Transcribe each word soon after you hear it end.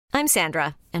I'm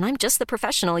Sandra, and I'm just the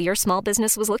professional your small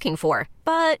business was looking for.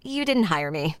 But you didn't hire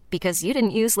me because you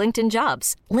didn't use LinkedIn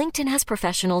Jobs. LinkedIn has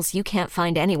professionals you can't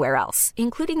find anywhere else,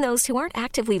 including those who aren't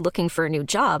actively looking for a new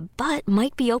job, but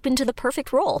might be open to the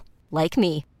perfect role, like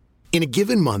me. In a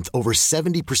given month, over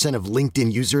 70% of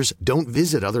LinkedIn users don't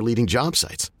visit other leading job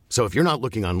sites. So if you're not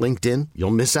looking on LinkedIn,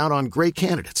 you'll miss out on great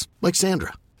candidates like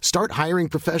Sandra. Start hiring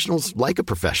professionals like a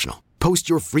professional. Post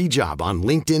your free job on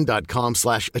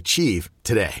linkedin.com/achieve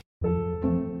today.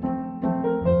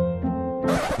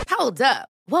 Hold up.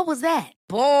 What was that?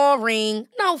 Boring.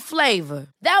 No flavor.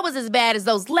 That was as bad as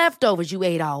those leftovers you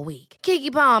ate all week.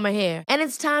 Keke Palmer here. And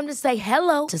it's time to say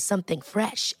hello to something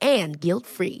fresh and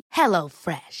guilt-free. Hello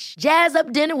Fresh. Jazz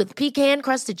up dinner with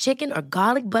pecan-crusted chicken or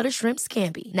garlic butter shrimp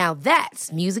scampi. Now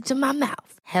that's music to my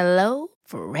mouth. Hello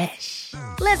Fresh.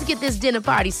 Let's get this dinner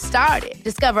party started.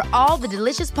 Discover all the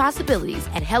delicious possibilities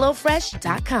at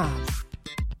hellofresh.com.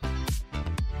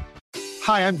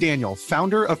 Hi, I'm Daniel,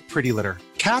 founder of Pretty Litter.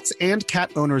 Cats and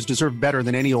cat owners deserve better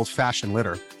than any old-fashioned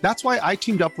litter. That's why I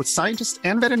teamed up with scientists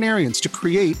and veterinarians to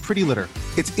create Pretty Litter.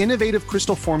 Its innovative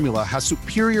crystal formula has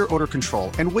superior odor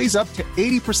control and weighs up to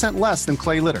 80% less than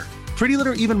clay litter. Pretty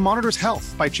Litter even monitors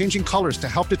health by changing colors to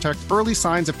help detect early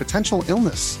signs of potential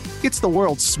illness. It's the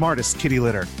world's smartest kitty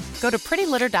litter. Go to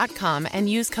prettylitter.com and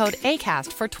use code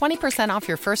ACAST for 20% off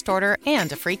your first order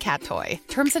and a free cat toy.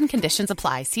 Terms and conditions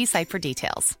apply. See site for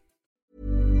details.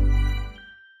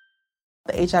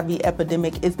 The HIV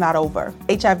epidemic is not over.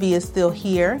 HIV is still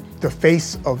here. The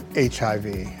face of HIV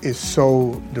is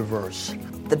so diverse.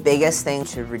 The biggest thing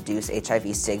to reduce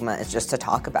HIV stigma is just to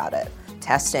talk about it.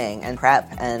 Testing and PrEP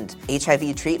and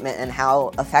HIV treatment and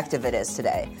how effective it is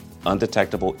today.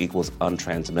 Undetectable equals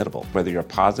untransmittable. Whether you're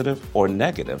positive or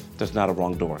negative, there's not a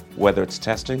wrong door. Whether it's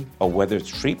testing or whether it's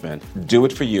treatment, do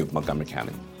it for you, Montgomery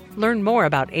County. Learn more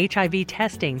about HIV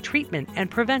testing, treatment, and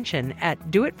prevention at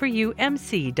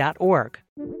doitforyoumc.org.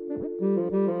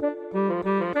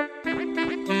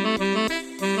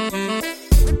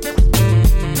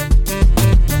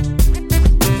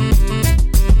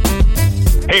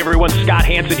 Hey everyone, Scott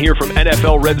Hansen here from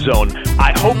NFL Red Zone.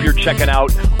 I hope you're checking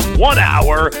out 1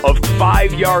 hour of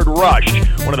 5 Yard Rush,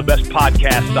 one of the best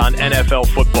podcasts on NFL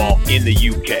football in the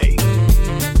UK.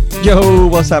 Yo,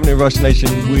 what's happening, Rush Nation?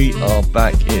 We are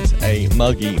back. It's a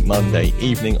muggy Monday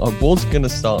evening. I was going to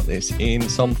start this in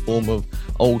some form of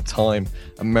old-time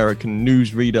American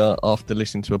newsreader after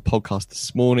listening to a podcast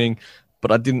this morning,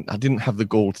 but I didn't have the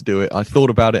gall to do it. I thought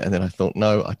about it, and then I thought,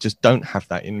 no, I just don't have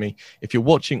that in me. If you're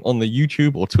watching on the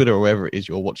YouTube or Twitter or wherever it is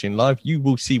you're watching live, you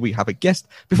will see we have a guest.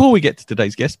 Before we get to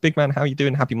today's guest, big man, how are you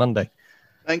doing? Happy Monday.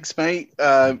 Thanks, mate.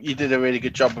 You did a really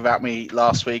good job without me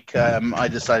last week. The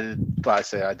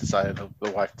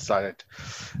wife decided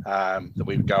that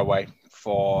we would go away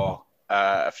for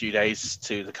a few days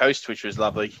to the coast, which was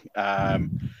lovely.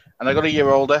 And I got a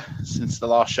year older since the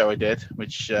last show I did,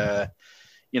 which,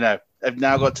 I've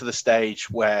now got to the stage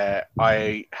where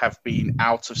I have been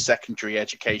out of secondary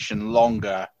education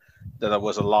longer than I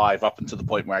was alive up until the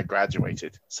point where I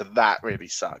graduated. So that really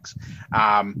sucks.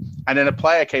 And then a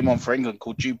player came on for England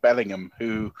called Jude Bellingham,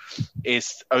 who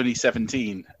is only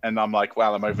 17. And I'm like,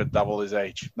 well, I'm over double his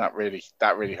age. That really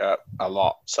hurt a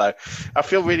lot. So I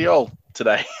feel really old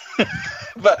today.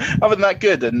 But other than that,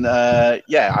 good. And I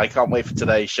can't wait for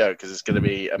today's show because it's going to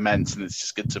be immense. And it's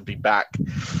just good to be back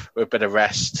with a bit of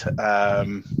rest.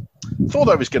 Thought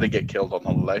I was going to get killed on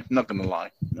holiday, not going to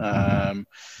lie.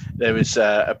 There was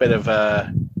a bit of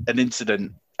an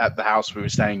incident at the house we were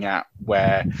staying at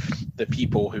where the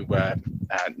people who were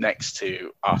next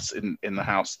to us in the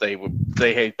house, they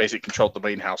had basically controlled the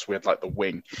main house. We had like the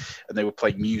wing, and they were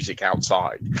playing music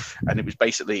outside, and it was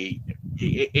basically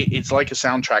it's like a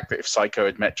soundtrack that if Psycho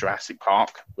had met Jurassic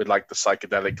Park with like the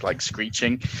psychedelic like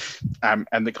screeching, and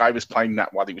the guy was playing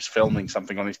that while he was filming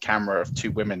something on his camera of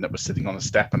two women that were sitting on a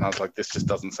step, and I was like, this just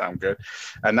doesn't sound good.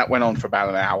 And that went on for about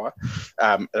an hour,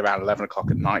 at around 11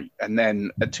 o'clock at night, and then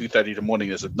at 2:30 in the morning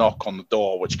there's a knock on the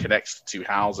door which connects the two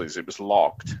houses. It was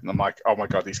locked, and I'm like, oh my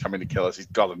god, he's coming to kill us. He's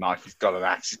got a knife, he's got an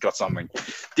axe, he's got something.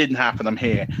 Didn't happen. I'm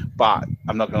here, but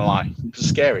I'm not gonna lie, it was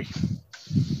scary.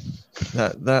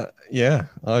 I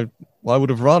would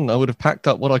have run. I would have packed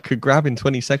up what I could grab in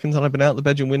 20 seconds, and I've been out the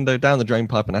bedroom window, down the drain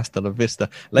pipe, and hasta la vista,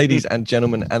 ladies and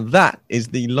gentlemen. And that is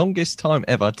the longest time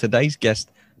ever today's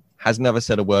guest has never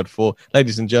said a word for.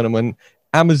 Ladies and gentlemen,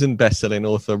 Amazon bestselling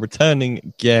author,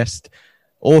 returning guest,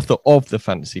 author of the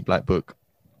Fantasy Black Book,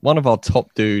 one of our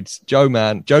top dudes, Joe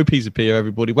Pisapia,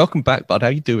 everybody. Welcome back, bud. How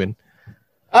you doing?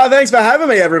 Thanks for having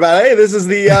me, everybody. This is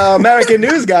the American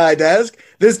News Guy desk.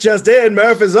 This just in,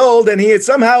 Murph is old, and he had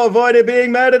somehow avoided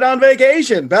being murdered on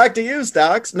vacation. Back to you,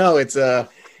 Stocks. No, it's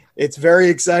It's very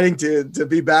exciting to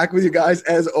be back with you guys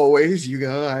as always. You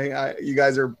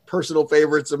guys are personal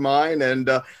favorites of mine, and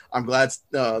I'm glad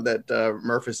that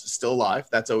Murph is still alive.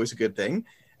 That's always a good thing.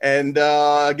 And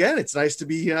again, it's nice to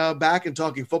be back and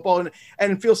talking football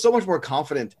and feel so much more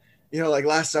confident. Like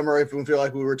last summer, I feel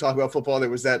like we were talking about football. There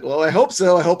was that, well, I hope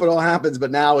so. I hope it all happens. But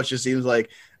now it just seems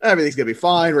like everything's going to be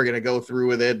fine. We're going to go through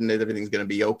with it and everything's going to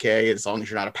be okay. As long as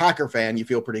you're not a Packer fan, you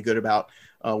feel pretty good about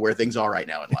where things are right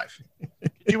now in life.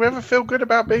 Do you ever feel good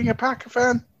about being a Packer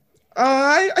fan?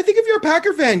 I think if you're a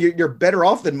Packer fan, you're better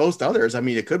off than most others. I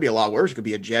mean, it could be a lot worse. You could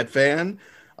be a Jet fan.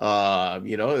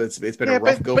 It's been a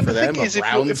rough go for them. A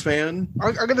Browns fan.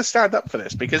 I'm going to stand up for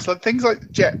this because things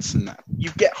like Jets and that, you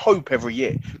get hope every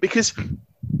year because.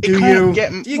 Do you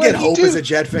get hope as a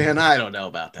Jet fan? I don't know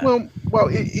about that. Well,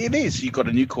 it is. You got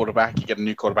a new quarterback. You get a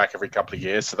new quarterback every couple of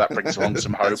years, so that brings along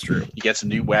some hope. That's true. You get some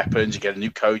new weapons. You get a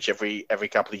new coach every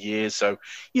couple of years. So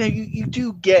you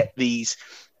do get these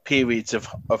periods of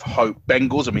hope.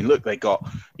 Bengals, I mean, look, they got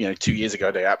 2 years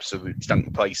ago they absolutely stunk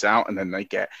the place out, and then they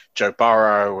get Joe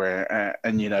Burrow,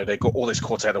 and they got all this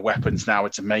quartet of weapons now.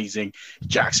 It's amazing.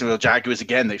 Jacksonville Jaguars,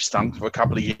 again, they've stunk for a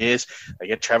couple of years. They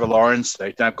get Trevor Lawrence.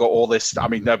 They've now got all this. I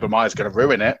mean, Urban Meyer's going to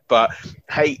ruin it, but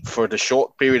hey, for the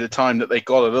short period of time that they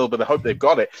got a little bit of hope, they've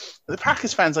got it. The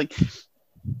Packers fans, like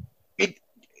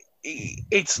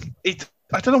it's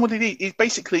I don't know what it is.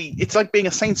 It's like being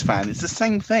a Saints fan. It's the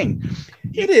same thing.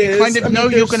 It is. You kind of know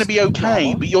you're going to be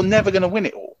okay, but you're never going to win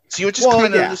it all. So you're just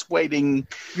just waiting.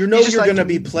 You're going to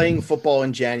be playing football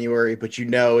in January, but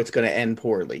it's going to end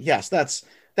poorly. Yes, that's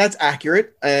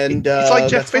accurate. And it's like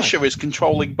Jeff Fisher is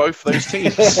controlling both those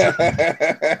teams.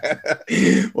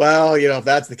 Well, if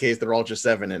that's the case, they're all just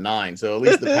 7-9. So at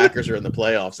least the Packers are in the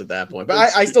playoffs at that point. But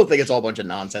I still think it's all a bunch of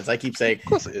nonsense. I keep saying, of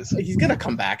course it is. He's going to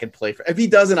come back and play if he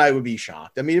doesn't, I would be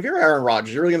shocked. I mean, if you're Aaron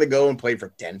Rodgers, you're really going to go and play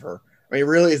for Denver. I mean,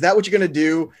 really, is that what you're going to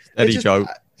do? Steady, Joe.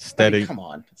 Steady. I mean,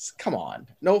 come on.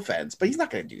 No offense, but he's not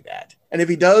going to do that. And if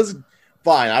he does,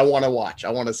 fine. I want to watch. I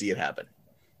want to see it happen.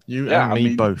 You and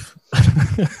me both.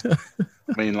 I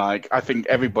mean, I think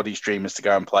everybody's dream is to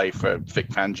go and play for Vic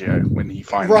Fangio when he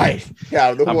finally... Right.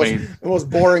 Yeah, the most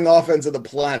boring offense of the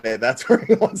planet. That's where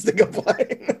he wants to go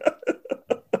play.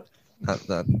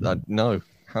 No.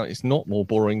 It's not more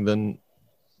boring than...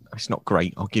 It's not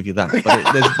great, I'll give you that.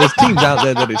 But there's teams out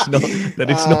there that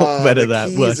it's not better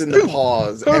than worse. In the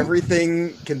pause.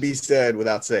 Everything can be said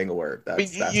without saying a word.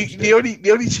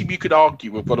 The only team you could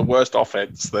argue have got a worse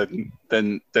offense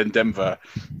than Denver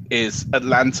is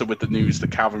Atlanta, with the news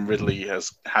that Calvin Ridley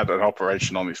has had an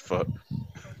operation on his foot,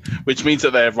 which means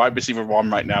that their wide receiver 1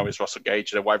 right now is Russell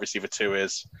Gage, and their wide receiver 2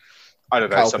 is, I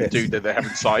don't know, some dude that they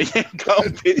haven't signed.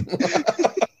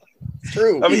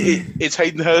 True. I mean, it's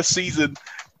Hayden Hurst's season.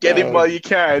 Get him while you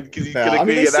can, because he's going to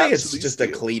be an absolute it's just a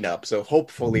cleanup. So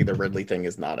hopefully the Ridley thing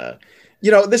is not a...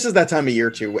 this is that time of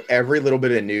year, too, where every little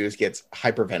bit of news gets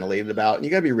hyperventilated about, and you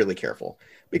got to be really careful.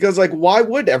 Because, why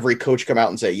would every coach come out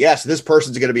and say, yes, this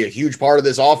person's going to be a huge part of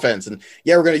this offense, and,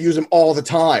 yeah, we're going to use him all the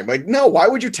time? No, why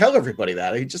would you tell everybody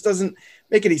that? It just doesn't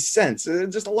make any sense.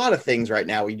 Just a lot of things right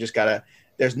now. You just got to...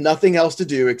 There's nothing else to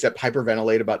do except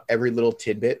hyperventilate about every little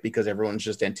tidbit, because everyone's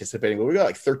just anticipating, well, we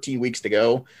got 13 weeks to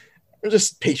go.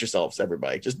 Just pace yourselves,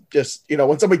 everybody. Just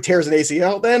when somebody tears an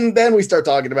ACL, then we start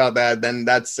talking about that. Then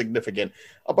that's significant.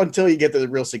 Up until you get to the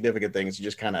real significant things, you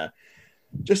just kind of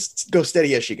just go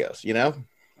steady as she goes.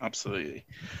 Absolutely.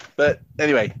 But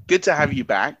anyway, good to have you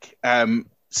back.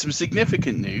 Some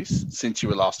significant news since you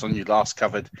were last on. You last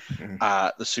covered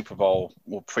the Super Bowl,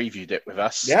 or previewed it with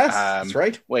us. Yes, that's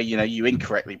right. Where you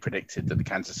incorrectly predicted that the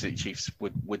Kansas City Chiefs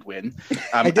would win.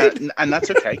 I did, and that's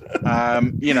okay.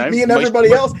 Me and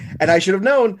everybody else. And I should have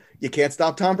known. You can't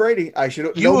stop Tom Brady.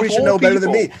 Nobody should know better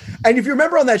than me. And if you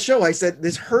remember on that show, I said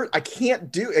this hurt. I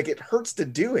can't do it. It hurts to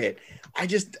do it. I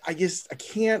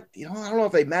can't. I don't know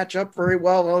if they match up very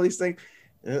well and all these things.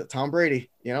 Tom Brady,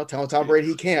 telling Tom Brady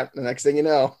he can't. The next thing you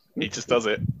know, he just does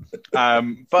it.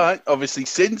 But obviously,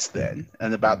 since then,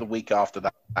 and about the week after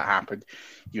that happened,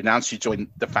 you announced you joined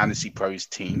the Fantasy Pros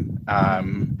team.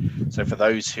 So for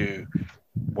those who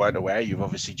weren't aware, you've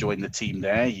obviously joined the team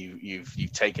there.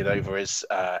 You've taken over as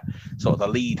sort of the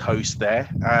lead host there.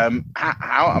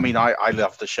 How? I mean, I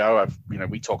love the show.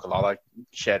 We talk a lot. I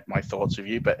shared my thoughts with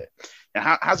you, but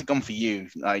how's it gone for you?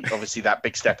 Obviously that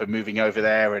big step of moving over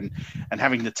there and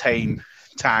having to tame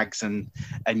Tags and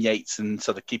Yates and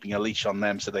sort of keeping a leash on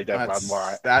them so they don't run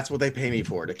wild. That's what they pay me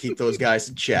for, to keep those guys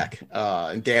in check.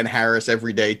 And Dan Harris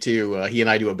every day too. He and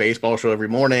I do a baseball show every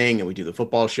morning, and we do the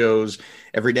football shows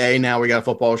every day. Now we got a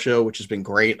football show, which has been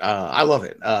great. I love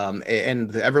it.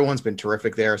 And everyone's been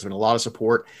terrific there. There's been a lot of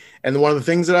support. And one of the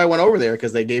things that I went over there,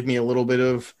 because they gave me a little bit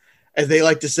of as they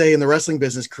like to say in the wrestling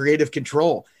business, creative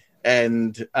control.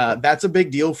 And that's a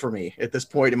big deal for me at this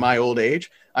point in my old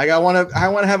age. I want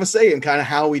to have a say in kind of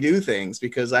how we do things,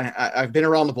 because I've been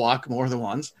around the block more than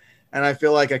once, and I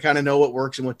feel like I kind of know what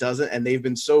works and what doesn't. And they've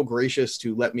been so gracious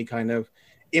to let me kind of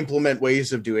implement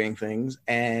ways of doing things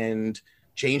and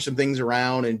change some things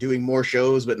around and doing more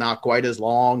shows, but not quite as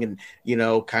long. And, you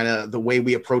know, kind of the way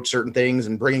we approach certain things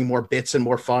and bringing more bits and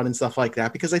more fun and stuff like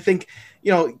that. Because I think,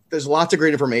 you know, there's lots of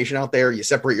great information out there. You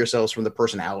separate yourselves from the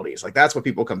personalities. Like, that's what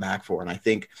people come back for. And I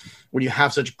think when you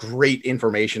have such great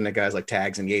information that guys like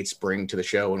Tags and Yates bring to the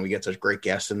show, and we get such great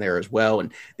guests in there as well,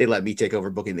 and they let me take over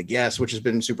booking the guests, which has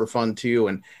been super fun too.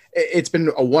 And it's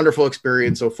been a wonderful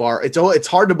experience so far. It's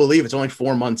hard to believe it's only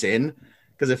 4 months in,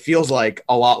 because it feels like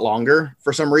a lot longer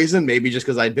for some reason, maybe just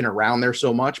because I'd been around there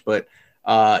so much, but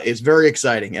it's very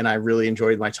exciting. And I really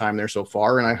enjoyed my time there so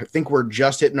far. And I think we're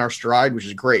just hitting our stride, which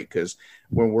is great, because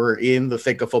when we're in the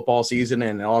thick of football season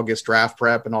and August draft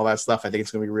prep and all that stuff, I think it's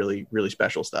going to be really, really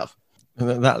special stuff.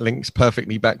 And that links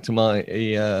perfectly back to my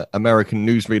American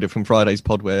newsreader from Friday's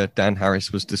pod, where Dan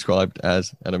Harris was described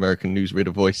as an American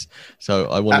newsreader voice. So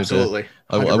I wanted Absolutely.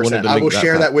 I wanted to I will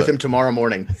share that with him tomorrow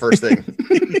morning, first thing.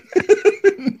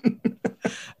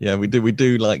 Yeah, we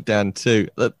do like Dan too.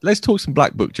 Let's talk some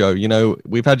Black Book, Joe. You know,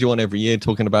 we've had you on every year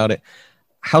talking about it.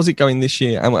 How's it going this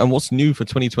year? And what's new for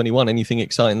 2021? Anything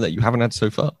exciting that you haven't had so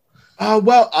far?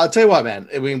 Well, I'll tell you what, man.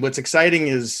 I mean, what's exciting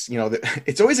is, you know,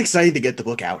 it's always exciting to get the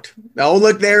book out. Oh,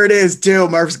 look, there it is too.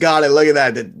 Murph's got it. Look at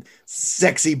that. The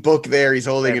sexy book there. He's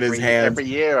holding it in his hand. Every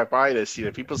year I buy this. You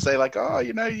know, people say like, oh,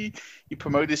 you know, you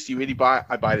promote this, you really buy it.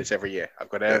 I buy this every year. I've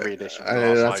got every edition.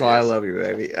 That's why I love you,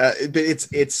 baby. But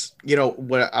it's, you know,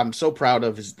 what I'm so proud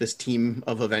of is this team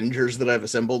of Avengers that I've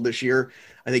assembled this year.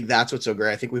 I think that's what's so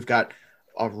great. I think we've got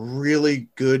a really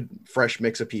good, fresh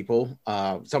mix of people.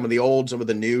 Some of the old, some of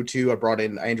the new too. I brought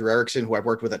in Andrew Erickson, who I've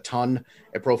worked with a ton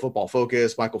at Pro Football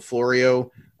Focus, Michael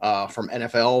Florio from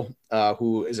NFL,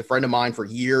 who is a friend of mine for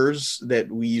years,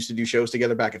 that we used to do shows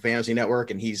together back at Fantasy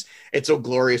Network. And it's so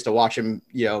glorious to watch him,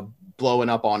 you know, blowing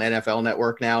up on NFL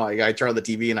Network now. I turn on the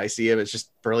TV and I see him. It's just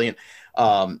brilliant.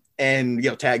 And, you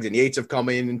know, Tags and Yates have come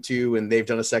in too, and they've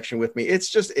done a section with me. It's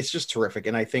just terrific.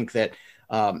 And I think that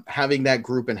having that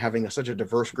group and having such a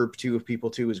diverse group too of people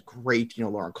too is great. You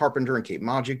know, Lauren Carpenter and Kate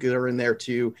Magic are in there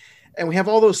too. And we have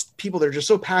all those people that are just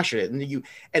so passionate,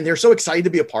 and they're so excited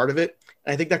to be a part of it.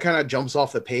 And I think that kind of jumps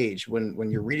off the page when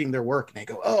you're reading their work and they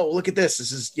go, oh, look at this.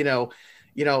 This is, you know,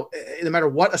 no matter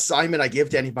what assignment I give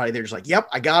to anybody, they're just like, yep,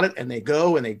 I got it. And they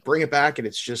go and they bring it back. And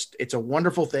it's a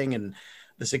wonderful thing. And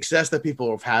the success that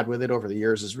people have had with it over the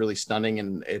years is really stunning.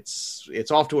 And it's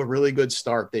off to a really good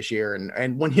start this year.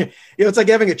 And when you know, it's like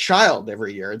having a child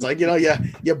every year. It's like, you know,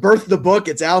 you birth the book,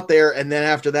 it's out there. And then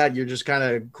after that, you're just kind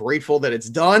of grateful that it's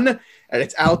done and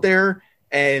it's out there.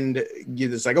 And you're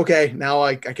just like, okay, now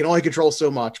I can only control so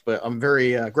much, but I'm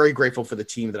very, very grateful for the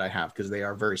team that I have, because they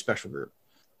are a very special group.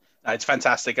 It's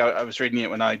fantastic. I was reading it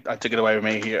when I took it away with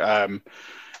me here.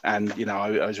 And, you know,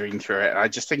 I was reading through it, and I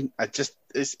just think it's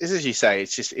as you say,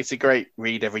 it's a great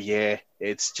read every year.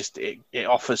 It's just, it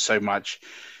offers so much,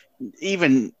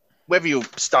 even whether you're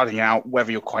starting out,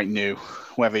 whether you're quite new,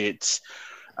 whether it's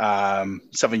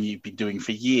something you've been doing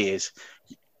for years.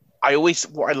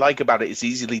 What I like about it is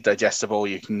easily digestible.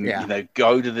 You can, you know,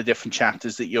 go to the different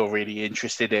chapters that you're really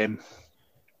interested in.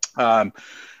 And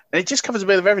it just covers a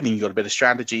bit of everything. You've got a bit of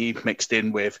strategy mixed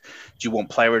in with, do you want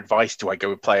player advice? Do I go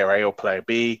with player A or player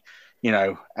B? You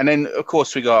know, and then of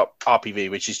course we got RPV,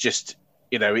 which is just,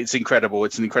 you know, it's incredible.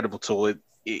 It's an incredible tool.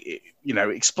 You know,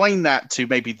 explain that to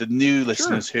maybe the new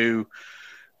listeners who,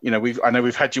 you know, I know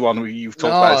we've had you on, you've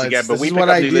talked about it again, but we pick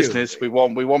up new listeners. We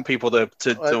want people to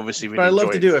obviously really but I love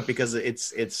enjoy to do it because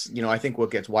it's, you know, I think what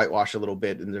gets whitewashed a little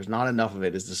bit, and there's not enough of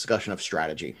it, is discussion of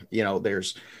strategy. You know,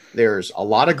 there's a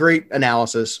lot of great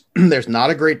analysis. There's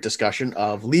not a great discussion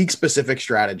of league specific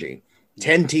strategy.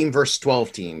 10 team versus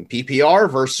 12 team, PPR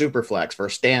versus Superflex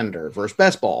versus Standard versus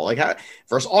Best Ball,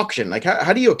 versus Auction.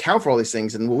 How do you account for all these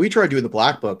things? And what we try to do in the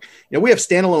Black Book, you know, we have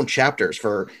standalone chapters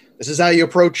for, this is how you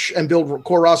approach and build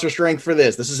core roster strength for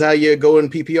this. This is how you go in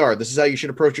PPR. This is how you should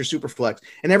approach your Superflex.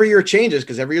 And every year it changes,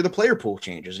 because every year the player pool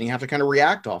changes, and you have to kind of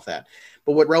react off that.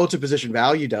 But what relative position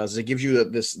value does is it gives you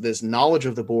this knowledge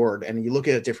of the board, and you look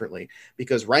at it differently,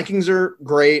 because rankings are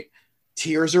great,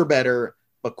 tiers are better,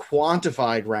 but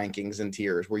quantified rankings and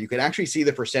tiers where you can actually see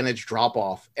the percentage drop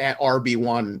off at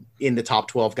RB1 in the top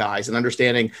 12 guys, and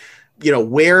understanding, you know,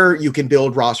 where you can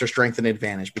build roster strength and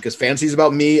advantage, because fantasy is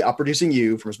about me outproducing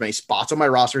you from as many spots on my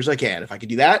roster as I can. If I could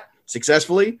do that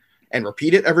successfully, and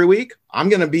repeat it every week, I'm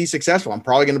going to be successful. I'm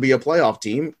probably going to be a playoff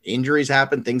team. Injuries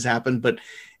happen, things happen, but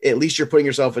at least you're putting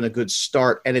yourself in a good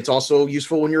start. And it's also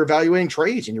useful when you're evaluating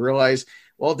trades and you realize,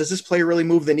 well, does this play really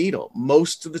move the needle?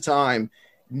 Most of the time,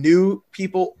 new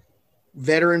people,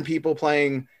 veteran people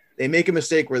playing, they make a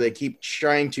mistake where they keep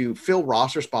trying to fill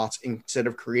roster spots instead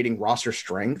of creating roster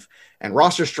strength. And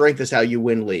roster strength is how you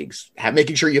win leagues.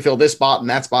 Making sure you fill this spot and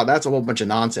that spot, that's a whole bunch of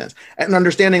nonsense. And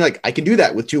understanding, like, I can do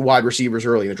that with 2 wide receivers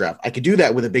early in the draft. I could do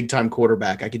that with a big-time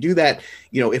quarterback. I could do that,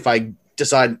 if I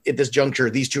decide at this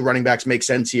juncture, these 2 running backs make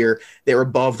sense here. They're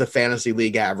above the fantasy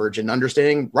league average. And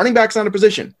understanding running back's not a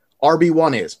position.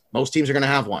 RB1 is. Most teams are going to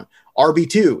have one.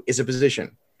 RB2 is a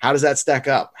position. How does that stack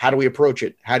up? How do we approach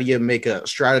it? How do you make a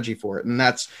strategy for it? And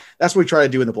that's what we try to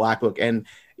do in the Black Book. And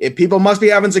people must be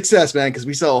having success, man, because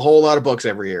we sell a whole lot of books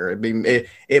every year. I mean,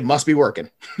 it must be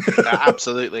working.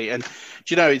 Absolutely. And,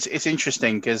 it's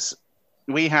interesting because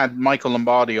we had Michael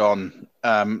Lombardi on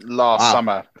last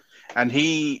summer, and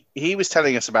he was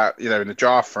telling us about, in the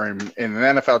draft room, in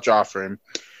an NFL draft room,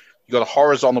 you got a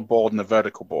horizontal board and a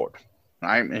vertical board,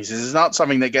 right? And he says it's not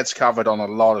something that gets covered on a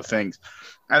lot of things.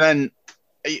 And then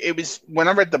it was when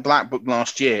I read the Black Book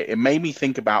last year, it made me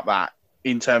think about that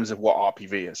in terms of what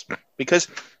RPV is. Because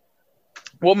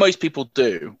what most people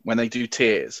do when they do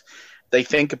tiers, they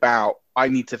think about, I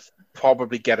need to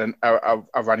probably get a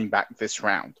running back this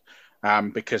round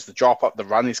because the drop up, the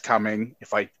run is coming.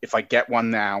 If I get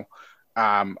one now,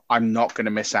 I'm not going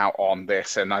to miss out on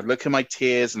this. And I look at my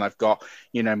tiers and I've got,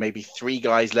 maybe 3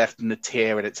 guys left in the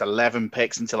tier and it's 11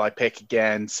 picks until I pick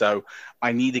again. So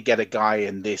I need to get a guy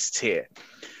in this tier.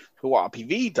 But what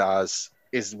RPV does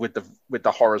is with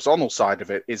the horizontal side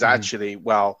of it is actually,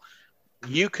 well,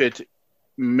 you could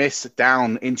miss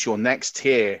down into your next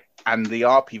tier and the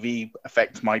RPV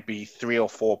effect might be 3 or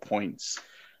 4 points.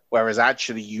 Whereas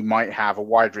actually you might have a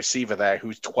wide receiver there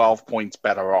who's 12 points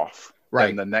better off. Right.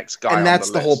 Than the next guy. And that's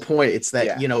the list. whole point. It's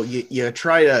that, you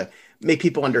try to make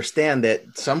people understand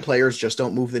that some players just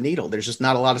don't move the needle. There's just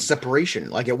not a lot of separation.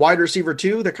 Like at wide receiver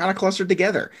 2, they're kind of clustered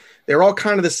together. They're all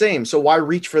kind of the same. So why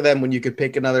reach for them when you could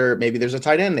pick another, maybe there's a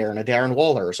tight end there and a Darren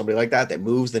Waller or somebody like that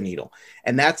moves the needle.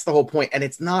 And that's the whole point. And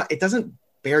it doesn't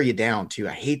bear you down too.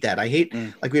 I hate that.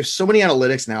 Like we have so many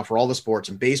analytics now for all the sports,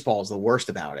 and baseball is the worst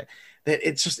about it, that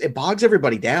it bogs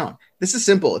everybody down. This is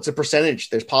simple. It's a percentage.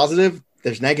 There's positive,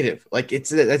 there's negative. Like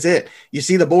that's it. You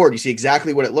see the board, you see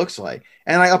exactly what it looks like.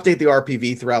 And I update the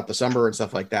RPV throughout the summer and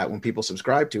stuff like that when people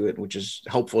subscribe to it, which is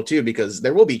helpful too, because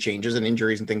there will be changes and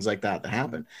injuries and things like that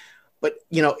happen. But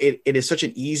it is such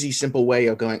an easy, simple way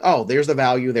of going, oh, there's the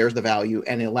value.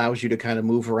 And it allows you to kind of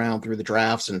move around through the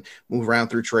drafts and move around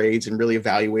through trades and really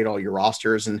evaluate all your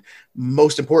rosters. And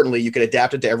most importantly, you can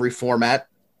adapt it to every format,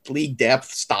 league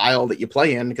depth, style that you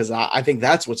play in, because I think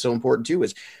that's what's so important too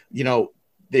is,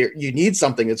 you need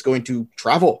something that's going to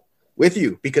travel with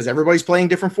you because everybody's playing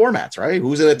different formats, right?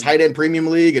 Who's in a tight end premium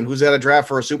league and who's got a draft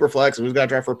for a super flex and who's got a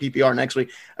draft for a PPR next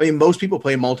week. I mean, most people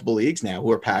play multiple leagues now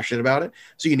who are passionate about it.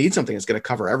 So you need something that's going to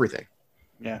cover everything.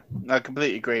 Yeah, I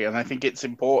completely agree. And I think it's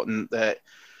important that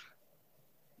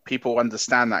people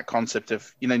understand that concept of,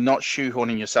 not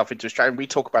shoehorning yourself into a strategy. We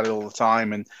talk about it all the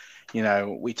time. And,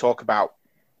 we talk about,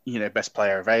 best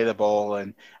player available,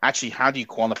 and actually how do you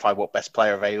quantify what best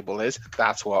player available is?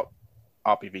 That's what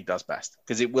RPV does best,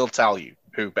 because it will tell you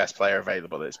who best player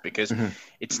available is, because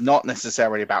it's not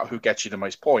necessarily about who gets you the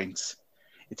most points.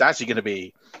 It's actually going to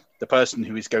be the person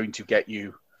who is going to get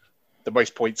you the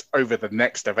most points over the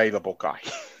next available guy.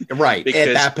 Right. Because,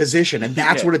 at that position. And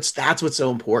that's that's what's so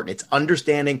important. It's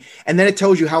understanding. And then it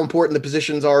tells you how important the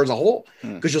positions are as a whole,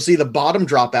 because you'll see the bottom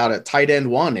drop out at tight end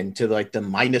 1 into like the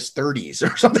minus 30s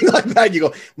or something like that. You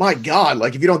go, my God,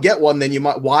 like if you don't get one, then you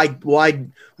might, why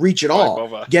reach at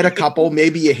all? Get a couple,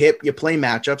 maybe you play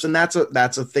matchups. And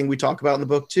that's a thing we talk about in the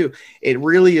book too. It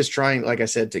really is trying, like I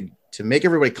said, to make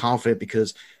everybody confident,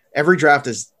 because every draft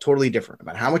is totally different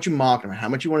about how much you mock and how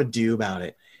much you want to do about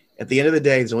it. At the end of the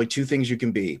day, there's only 2 things you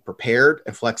can be: prepared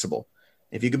and flexible.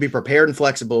 If you can be prepared and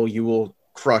flexible, you will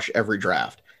crush every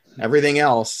draft. Everything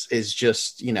else is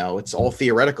just, it's all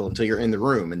theoretical until you're in the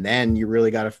room. And then you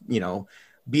really got to,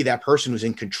 be that person who's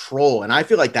in control. And I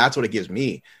feel like that's what it gives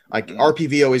me. Like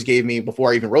RPV always gave me,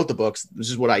 before I even wrote the books, this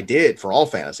is what I did for all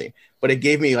fantasy, but it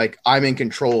gave me like, I'm in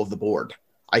control of the board.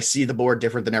 I see the board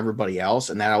different than everybody else.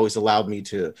 And that always allowed me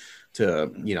to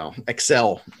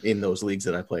excel in those leagues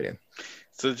that I played in.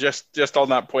 So just on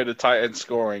that point of tight end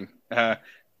scoring,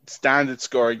 standard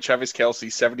scoring, Travis Kelce,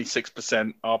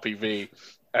 76% RPV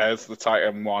as the tight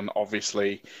end 1,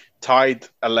 obviously. tied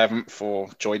 11th or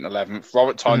joint 11th.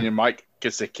 Robert Tonyan, Mike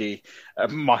Gesicki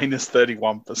at minus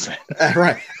 31%.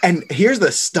 Right. And here's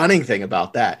the stunning thing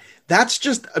about that. That's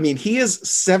just, I mean, he is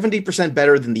 70%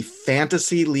 better than the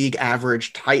fantasy league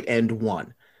average tight end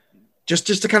one. Just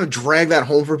to kind of drag that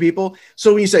home for people.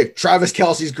 So when you say Travis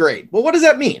Kelce's great, well, what does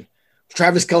that mean?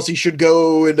 Travis Kelce should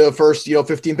go in the first,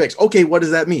 15 picks. Okay, what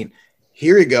does that mean?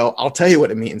 Here you go. I'll tell you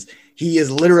what it means. He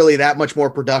is literally that much more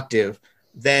productive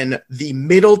than the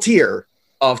middle tier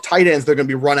of tight ends that are going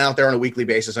to be run out there on a weekly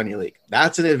basis on your league.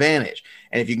 That's an advantage.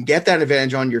 And if you can get that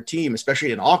advantage on your team,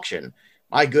 especially in auction,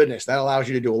 my goodness, that allows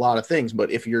you to do a lot of things.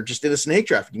 But if you're just in a snake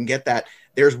draft, you can get that.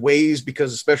 There's ways,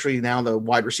 because especially now the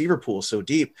wide receiver pool is so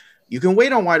deep, you can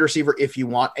wait on wide receiver if you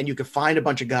want, and you can find a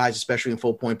bunch of guys, especially in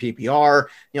full point PPR,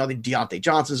 the Deontay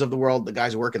Johnsons of the world, the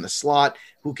guys who work in the slot,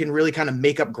 who can really kind of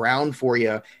make up ground for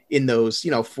you in those,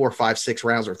 4, 5, 6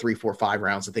 rounds or 3, 4, 5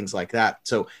 rounds and things like that.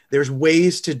 So there's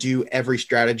ways to do every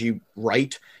strategy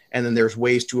right. And then there's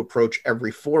ways to approach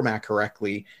every format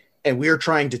correctly. And we're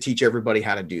trying to teach everybody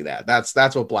how to do that. That's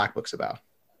what Black Book's about.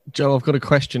 Joe, I've got a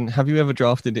question. Have you ever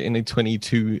drafted in a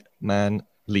 22-man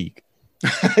league?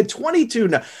 22.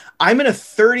 No, I'm in a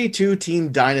 32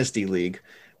 team dynasty league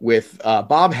with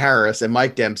Bob Harris and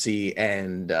Mike Dempsey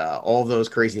and all those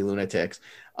crazy lunatics.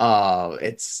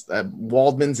 It's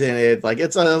Waldman's in it. Like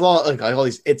it's a lot, like all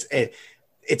these. It's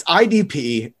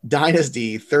IDP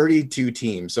dynasty 32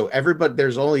 teams. So everybody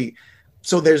there's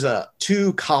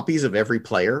 2 copies of every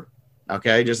player.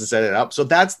 Okay, just to set it up. So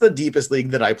that's the deepest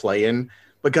league that I play in,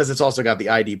 because it's also got the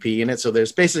IDP in it. So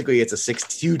there's basically, it's a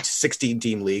 16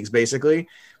 team leagues basically,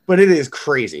 but it is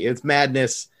crazy. It's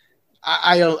madness.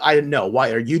 I don't know.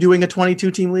 Why are you doing a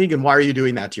 22 team league, and why are you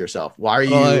doing that to yourself? Why are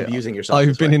you abusing yourself?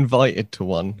 I've been invited to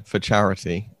one for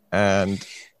charity, and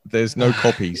there's no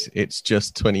copies. It's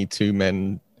just 22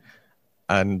 men,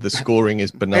 and the scoring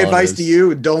is bananas. My advice to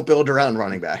you: don't build around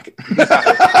running back.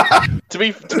 To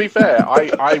be fair,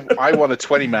 I won a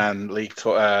 20-man league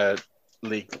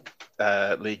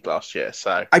last year.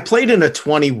 So I played in a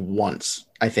 20 once.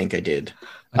 I think I did.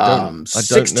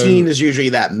 16 is usually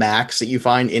that max that you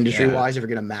find industry wise if you're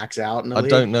going to max out in the league.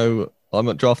 Don't know.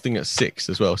 I'm drafting at 6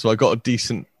 as well, so I got a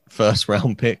decent first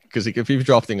round pick, because if you're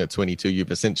drafting at 22,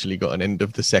 you've essentially got an end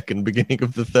of the second, beginning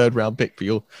of the third round pick for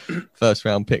your first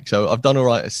round pick. So I've done all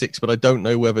right at 6, but I don't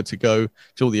know whether to go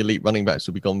till the elite running backs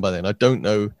will be gone by then. I don't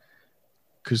know,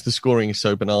 because the scoring is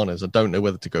so bananas. I don't know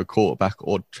whether to go quarterback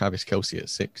or Travis Kelce at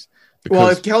 6. Well,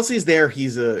 if Kelsey's there,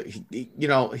 here's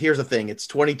the thing. It's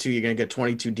 22. You're going to get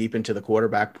 22 deep into the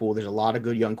quarterback pool. There's a lot of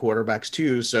good young quarterbacks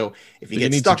too. So if you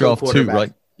get stuck on quarterback, 2,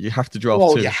 right? You have to draft 2.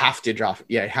 Well, you have to draft.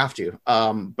 Yeah, you have to.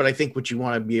 But I think what you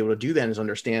want to be able to do then is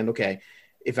understand, okay,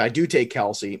 if I do take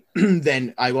Kelce,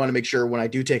 then I want to make sure when I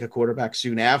do take a quarterback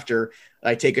soon after,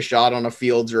 I take a shot on a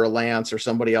Fields or a Lance or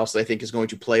somebody else that I think is going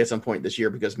to play at some point this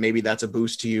year, because maybe that's a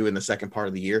boost to you in the second part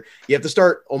of the year. You have to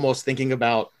start almost thinking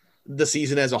about the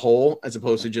season as a whole, as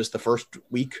opposed to just the first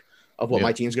week of what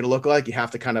my team's going to look like. You have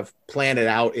to kind of plan it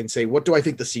out and say, what do I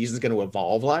think the season's going to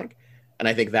evolve like? And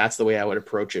I think that's the way I would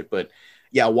approach it. But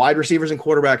yeah, wide receivers and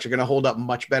quarterbacks are going to hold up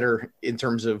much better in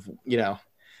terms of, when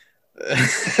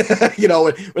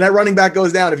that running back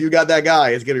goes down, if you got that guy,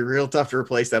 it's going to be real tough to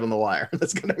replace that on the wire.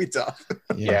 That's going to be tough.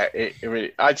 Yeah, it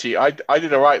really, actually, I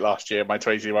did all right last year. My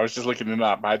 20 team, I was just looking them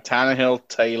up. I had Tannehill,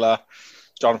 Taylor,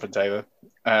 Jonathan Taylor,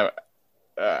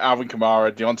 Alvin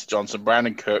Kamara, Deontay Johnson,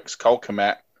 Brandon Cooks, Cole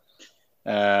Kmet,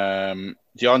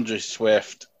 DeAndre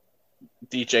Swift,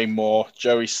 DJ Moore,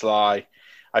 Joey Sly.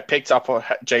 I picked up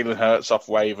Jalen Hurts off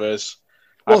waivers.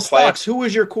 Well, Stocks, who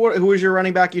was your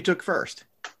running back you took first,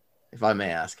 if I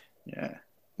may ask? Yeah,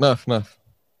 Murph.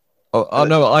 Oh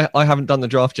no, I haven't done the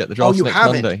draft yet. The draft's next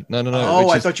Monday. No. Oh,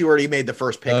 I thought you already made the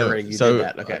first pick already. You did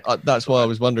that. Okay. That's why I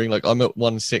was wondering, like, I'm at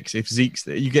 1-6. If Zeke's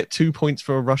there, you get 2 points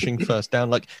for a rushing first down.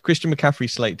 Like, Christian McCaffrey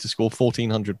slate to score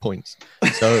 1,400 points.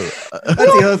 So that's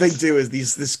the other thing too, is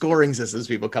the scoring systems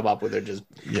people come up with are just,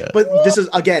 But this is,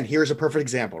 again, here's a perfect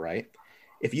example, right?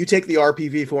 If you take the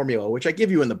RPV formula, which I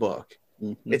give you in the book,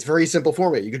 it's very simple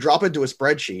formula. You could drop it into a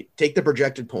spreadsheet, take the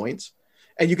projected points,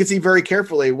 and you can see very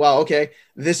carefully, wow, okay,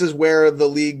 this is where the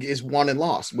league is won and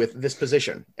lost with this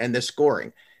position and this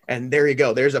scoring. And there you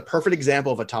go. There's a perfect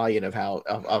example of Italian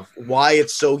of why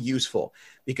it's so useful,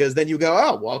 because then you go,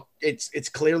 oh, well, it's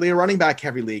clearly a running back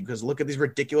heavy league because look at these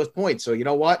ridiculous points. So you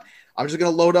know what? I'm just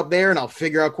going to load up there and I'll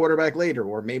figure out quarterback later.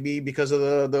 Or maybe because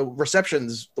of the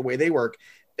receptions, the way they work,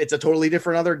 it's a totally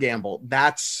different other gamble.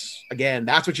 That's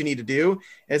what you need to do. And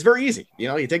it's very easy.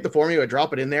 You take the formula,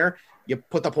 drop it in there, you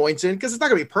put the points in, because it's not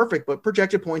going to be perfect, but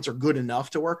projected points are good enough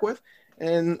to work with.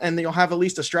 and you'll have at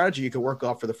least a strategy you can work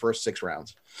off for the first 6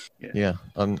 rounds. Yeah,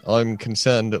 I'm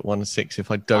concerned at 1-6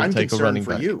 if I don't take a running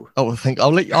back. You. Oh, I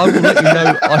will let you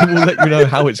know. I will let you know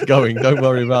how it's going. Don't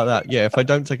worry about that. Yeah, if I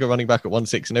don't take a running back at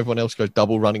 1-6 and everyone else goes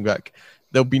double running back,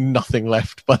 there'll be nothing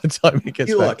left by the time it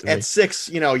gets back to me. At 6,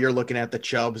 you're looking at the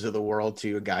Chubbs of the world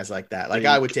too, guys like that. Like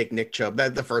I would take Nick Chubb.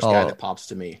 That's the first guy that pops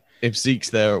to me. If Zeke's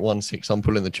there at 1-6, I'm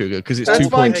pulling the trigger because it's 2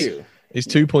 points. Too. It's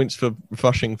 2 points for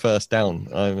rushing first down.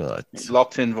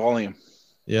 Locked in volume.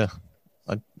 Yeah,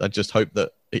 I just hope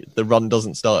that the run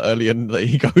doesn't start early and that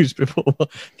he goes before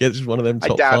gets one of them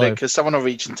top 5. I doubt it because someone will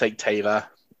reach and take Taylor.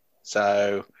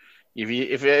 So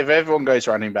if everyone goes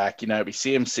running back, it'll be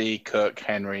CMC, Cook,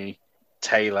 Henry,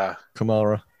 Taylor,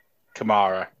 Kamara.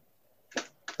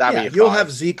 You'll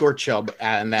have Zeke or Chubb,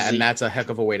 and that's a heck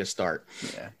of a way to start.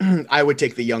 Yeah. I would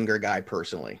take the younger guy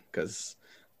personally because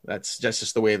that's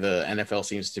just the way the NFL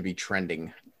seems to be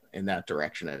trending in that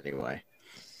direction anyway.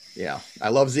 Yeah, I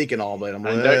love Zeke and all, but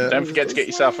don't forget to get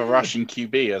yourself a rushing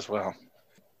QB as well.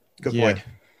 Good point.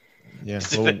 Yeah,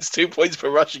 it's 2 points per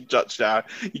rushing touchdown.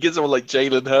 You get someone like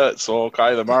Jalen Hurts or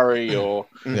Kyler Murray, or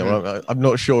I'm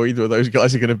not sure either of those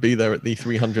guys are going to be there at the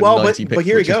 390 pick. But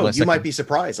here you go. You might be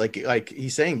surprised, like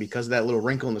he's saying, because of that little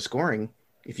wrinkle in the scoring.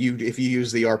 If you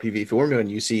use the RPV formula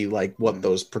and you see like what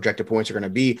those projected points are going to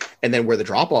be, and then where the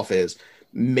drop off is,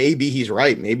 maybe he's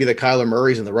right. Maybe the Kyler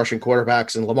Murrays and the Russian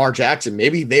quarterbacks and Lamar Jackson,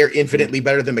 maybe they're infinitely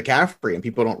better than McCaffrey, and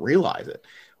people don't realize it,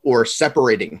 or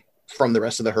separating from the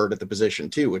rest of the herd at the position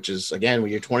too, which is, again,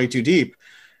 when you're 22 deep,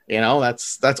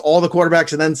 that's all the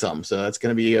quarterbacks and then some. So that's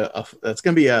going to be I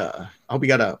hope you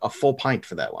got a full pint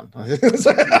for that one.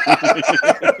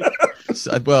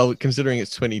 Well, considering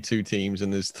it's 22 teams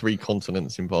and there's 3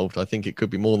 continents involved, I think it could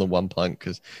be more than 1 pint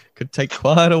because it could take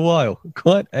quite a while.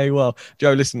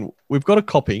 Joe, listen, we've got a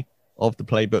copy of the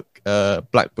playbook,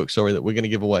 black book, that we're going to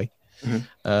give away.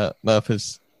 Mm-hmm. Murph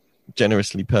has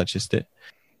generously purchased it.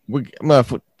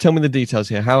 Murph, tell me the details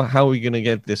here. How are we going to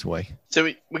get this away? So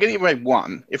we're going to give away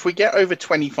 1. If we get over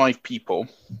 25 people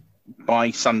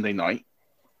by Sunday night,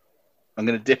 I'm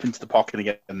going to dip into the pocket and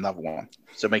get another one.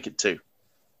 So make it 2,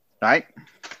 right?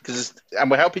 And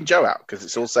we're helping Joe out because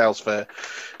it's all sales for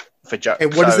Joe.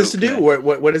 And what is this to do?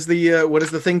 What is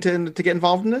the thing to get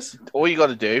involved in this? All you got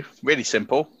to do, really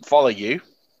simple, follow you,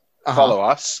 follow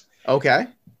us. Okay.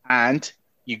 And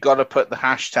you got to put the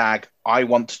hashtag I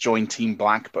want to join Team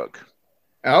Black Book.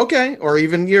 Okay. Or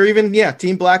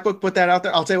Team Black Book. Put that out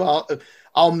there. I'll tell you what,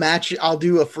 I'll match. I'll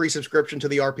do a free subscription to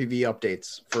the RPV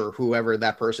updates for whoever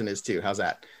that person is too. How's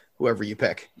that? Whoever you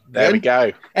pick. There we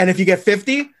go. And if you get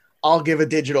 50, I'll give a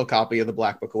digital copy of the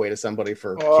Black Book away to somebody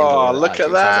for. Oh, look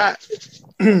at that.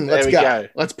 Let's go.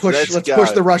 Let's push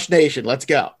the Rush Nation. Let's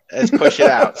go. Let's push it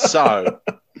out. So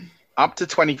up to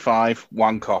 25,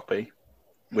 1 copy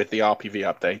with the RPV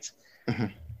updates. Mm-hmm.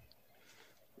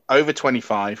 Over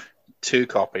 25, 2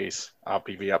 copies,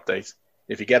 RPV updates.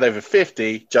 If you get over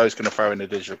 50, Joe's going to throw in a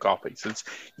digital copy. So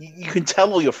you can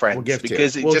tell all your friends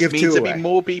because it just means there'll be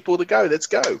more people to go. Let's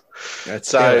go.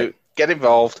 Get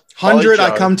involved. 100,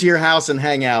 I come to your house and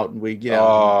hang out. We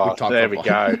talk. There we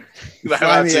go. That's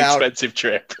an expensive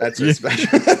trip. That's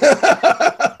special.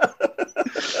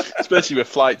 Especially with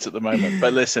flights at the moment.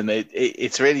 But listen,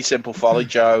 it's really simple. Follow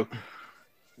Joe.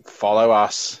 Follow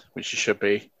us, which you should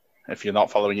be. If you're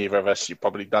not following either of us, you've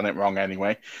probably done it wrong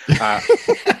anyway.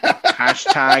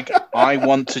 Hashtag I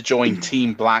want to join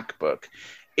Team Black Book.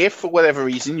 If for whatever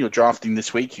reason you're drafting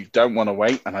this week, you don't want to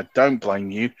wait, and I don't blame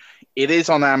you. It is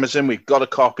on Amazon. We've got a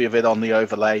copy of it on the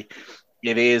overlay.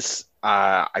 It is,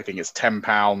 I think it's £10,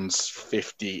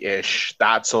 50-ish,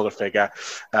 that sort of figure.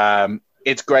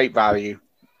 It's great value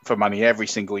for money every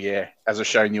single year. As I've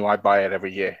shown you, I buy it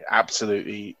every year.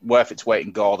 Absolutely worth its weight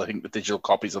in gold. I think the digital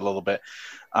copy is a little bit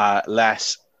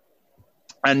less.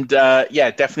 And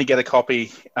definitely get a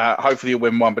copy. Hopefully you'll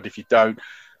win one, but if you don't,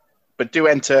 but do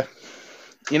enter.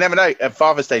 You never know.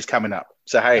 Father's Day's coming up.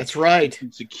 So, hey, that's right.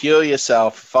 Secure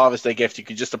yourself a Father's Day gift. You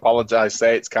could just apologize,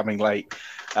 say it's coming late.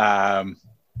 Get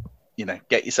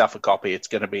yourself a copy. It's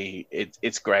going to be,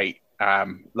 it's great.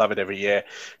 Love it every year.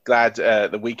 Glad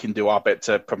that we can do our bit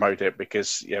to promote it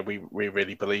because we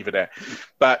really believe in it.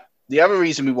 But the other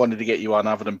reason we wanted to get you on,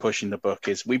 other than pushing the book,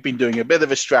 is we've been doing a bit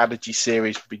of a strategy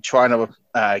series. We've been trying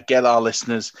to get our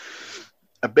listeners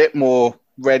a bit more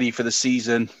ready for the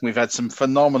season. We've had some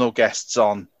phenomenal guests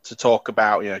on to talk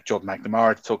about, Jordan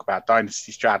McNamara to talk about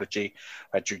dynasty strategy.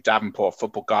 We had Drew Davenport,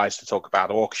 Football Guys, to talk about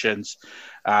auctions.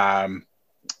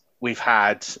 We've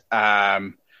had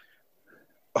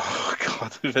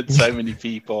we've had so many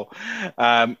people.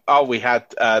 We had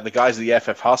the guys at the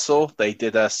FF Hustle. They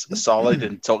did us solid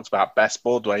and talked about best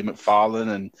ball, Dwayne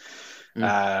McFarlane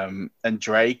and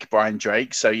Brian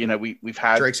Drake. So, we've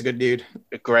had Drake's a good dude,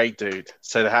 a great dude.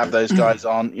 So to have those guys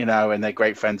on, and they're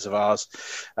great friends of ours.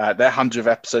 Their 100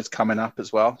 episodes coming up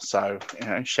as well. So,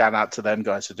 shout out to them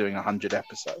guys for doing 100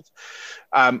 episodes.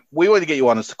 We want to get you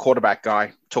on as the quarterback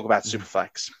guy, talk about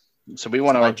Superflex. So we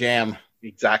want to jam.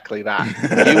 Exactly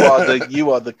that. You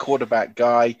are the quarterback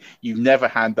guy. You never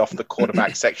hand off the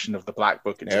quarterback section of the black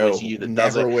book until it's you that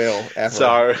does it. Never will. Ever.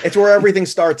 So it's where everything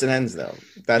starts and ends, though.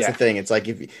 That's the thing. It's like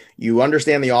if you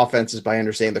understand the offenses by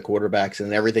understanding the quarterbacks,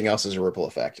 and everything else is a ripple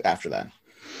effect after that.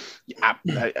 Yeah,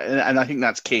 and I think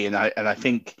that's key. And I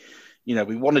think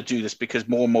we want to do this because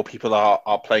more and more people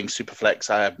are playing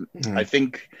Superflex. I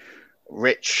think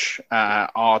Rich,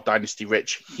 our Dynasty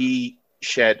Rich, he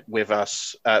shared with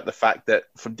us the fact that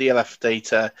from DLF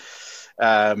data,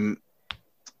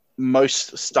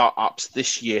 most startups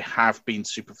this year have been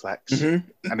Superflex,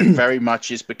 and it very much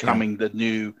is becoming the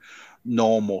new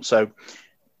normal. So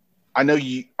I know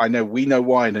we know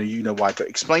why, I know you know why, but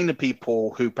explain to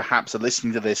people who perhaps are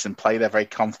listening to this and play their very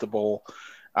comfortable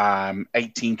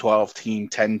 18, 12 team,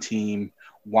 10 team,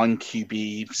 1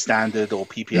 QB standard or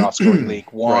PPR scoring league,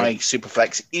 why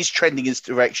Superflex is trending in this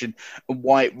direction, and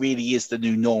why it really is the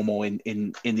new normal in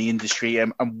the industry,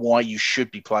 and why you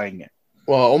should be playing it.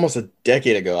 Well, almost a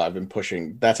decade ago, I've been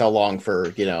pushing. That's how long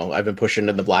I've been pushing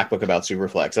in the black book about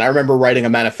Superflex. And I remember writing a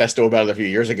manifesto about it a few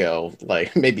years ago,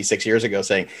 like maybe 6 years ago,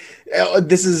 saying,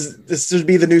 this should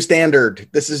be the new standard.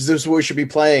 This is what we should be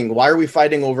playing. Why are we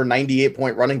fighting over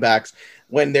 98-point running backs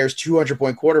when there's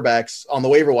 200-point quarterbacks on the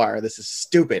waiver wire? This is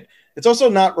stupid. It's also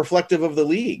not reflective of the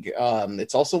league.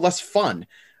 It's also less fun.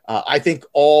 I think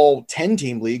all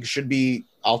 10-team leagues should be,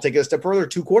 I'll take it a step further,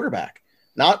 2 quarterback,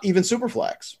 not even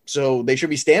Superflex. So they should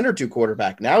be standard 2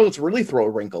 quarterback. Now let's really throw a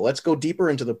wrinkle. Let's go deeper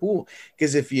into the pool,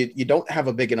 because if you don't have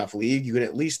a big enough league, you can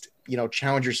at least,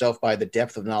 challenge yourself by the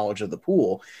depth of knowledge of the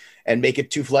pool and make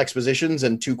it 2 flex positions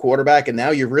and 2 quarterback. And now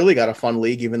you've really got a fun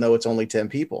league, even though it's only 10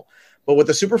 people. But with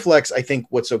the Superflex, I think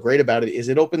what's so great about it is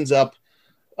it opens up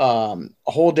a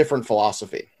whole different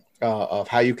philosophy of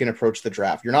how you can approach the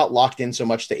draft. You're not locked in so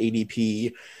much to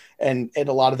ADP and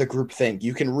a lot of the group think.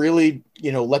 You can really,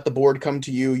 let the board come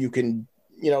to you. You can,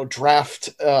 draft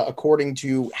according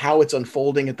to how it's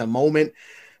unfolding at the moment.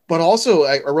 But also,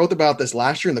 I wrote about this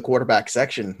last year in the quarterback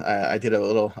section. I did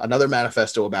another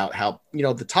manifesto about how,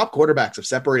 the top quarterbacks have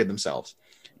separated themselves.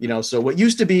 So what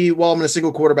used to be, well, I'm in a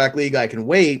single quarterback league, I can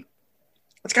wait.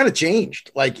 It's kind of changed,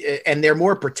 and they're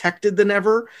more protected than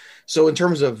ever. So in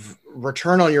terms of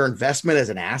return on your investment as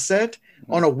an asset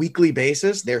on a weekly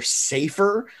basis, they're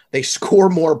safer. They score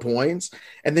more points.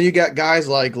 And then you got guys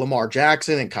like Lamar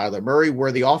Jackson and Kyler Murray,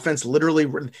 where the offense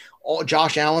literally,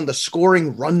 Josh Allen, the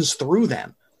scoring runs through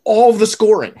them. All of the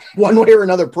scoring, one way or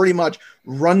another, pretty much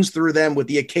runs through them, with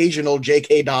the occasional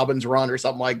J.K. Dobbins run or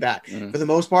something like that. For the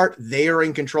most part, they are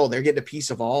in control. They're getting a piece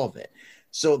of all of it.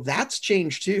 So that's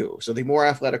changed too. So the more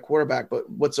athletic quarterback, but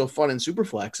what's so fun in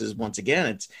Superflex is, once again,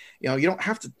 it's, you don't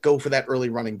have to go for that early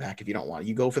running back if you don't want.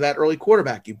 You go for that early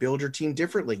quarterback. You build your team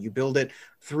differently. You build it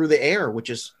through the air,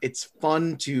 it's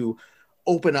fun to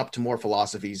open up to more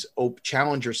philosophies,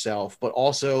 challenge yourself, but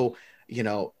also,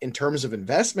 in terms of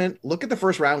investment, look at the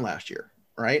first round last year,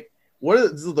 right? What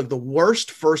is the worst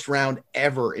first round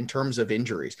ever in terms of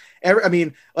injuries?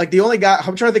 The only guy,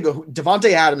 I'm trying to think of,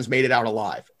 Devontae Adams made it out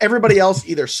alive. Everybody else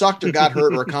either sucked or got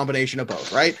hurt or a combination of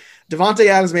both, right? Devontae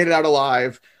Adams made it out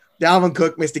alive. Dalvin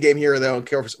Cook missed a game here, though, and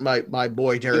care for my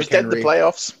boy, Derrick Henry. He was dead in the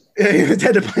playoffs. He was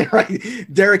dead to play,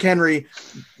 right? Derrick Henry,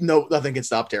 nothing can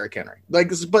stop Derrick Henry.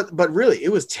 But really,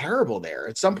 it was terrible there.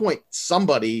 At some point,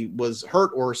 somebody was hurt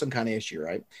or some kind of issue,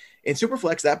 right? In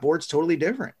Superflex, that board's totally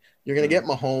different. You're going to get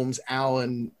Mahomes,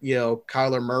 Allen,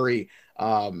 Kyler Murray,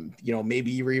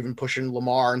 maybe you're even pushing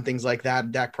Lamar and things like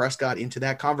that, Dak Prescott into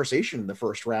that conversation in the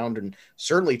first round, and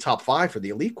certainly top 5 for the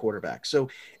elite quarterback. So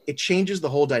it changes the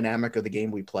whole dynamic of the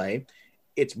game we play.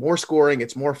 It's more scoring.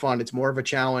 It's more fun. It's more of a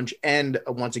challenge. And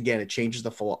once again, it changes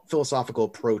the philosophical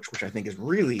approach, which I think is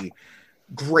really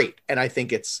great. And I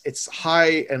think it's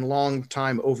high and long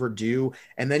time overdue.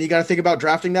 And then you got to think about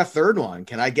drafting that third one.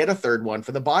 Can I get a third one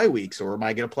for the bye weeks, or am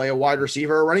I going to play a wide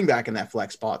receiver or running back in that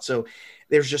flex spot? So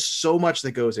there's just so much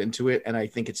that goes into it. And I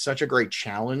think it's such a great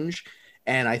challenge.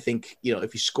 And I think,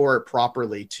 if you score it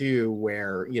properly too,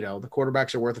 where, the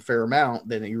quarterbacks are worth a fair amount,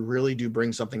 then you really do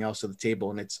bring something else to the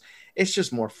table. And it's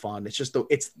just more fun.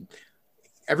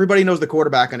 Everybody knows the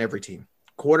quarterback on every team.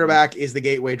 Quarterback is the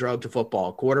gateway drug to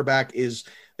football. Quarterback is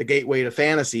the gateway to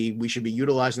fantasy. We should be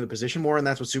utilizing the position more, and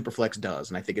that's what Superflex does.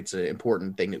 And I think it's an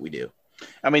important thing that we do.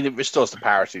 It restores the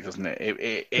parity, doesn't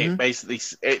it? It basically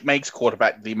makes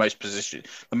quarterback the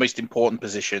most important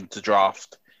position to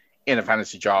draft in a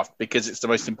fantasy draft because it's the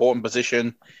most important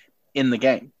position in the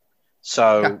game.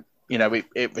 So,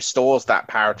 it restores that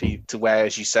parity to where,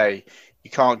 as you say, you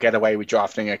can't get away with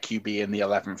drafting a QB in the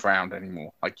 11th round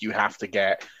anymore. Like, you have to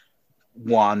get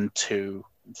 1, 2,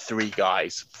 3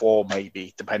 guys, 4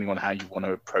 maybe, depending on how you want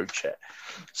to approach it.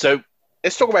 So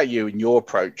let's talk about you and your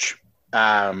approach.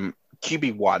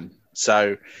 QB1.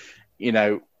 So,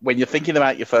 when you're thinking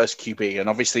about your first QB, and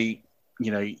obviously,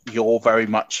 you're very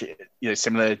much,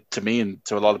 similar to me and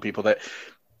to a lot of people that,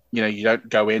 you don't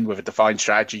go in with a defined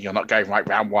strategy. You're not going right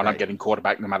round one. Right. I'm getting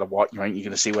quarterback no matter what. You're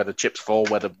going to see where the chips fall,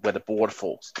 where the board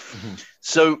falls. Mm-hmm.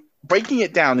 So breaking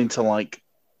it down into like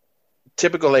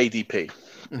typical ADP,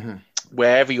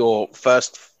 wherever your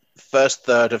first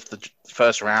third of the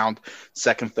first round,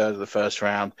 second third of the first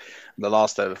round, and the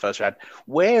last third of the first round,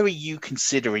 where are you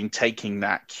considering taking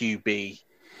that QB?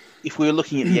 If we were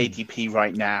looking at the ADP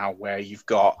right now, where you've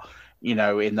got,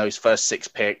 in those first 6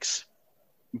 picks,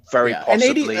 very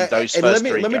possibly those first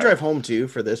 3. Let me drive home too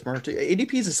for this, Mark.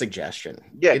 ADP is a suggestion.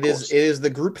 Yeah, it is the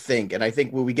group think, and I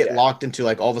think when we get locked into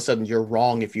like all of a sudden you're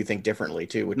wrong if you think differently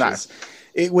too,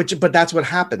 but that's what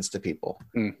happens to people.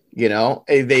 They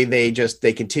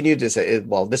continue to say,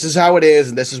 well, this is how it is,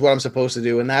 and this is what I'm supposed to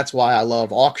do, and that's why I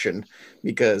love auction,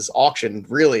 because auction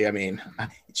really, I mean,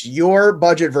 it's your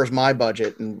budget versus my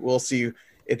budget, and we'll see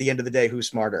at the end of the day who's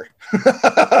smarter.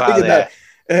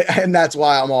 And that's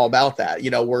why I'm all about that,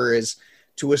 whereas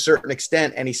to a certain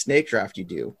extent, any snake draft you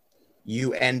do,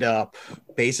 you end up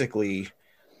basically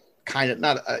kind of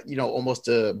not, almost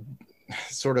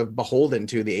sort of beholden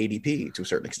to the ADP to a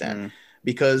certain extent,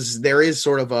 because there is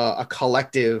sort of a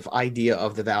collective idea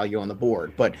of the value on the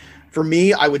board. But for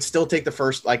me, I would still take the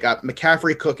first, like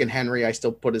McCaffrey, Cook, and Henry, I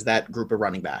still put as that group of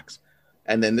running backs.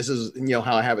 And then this is,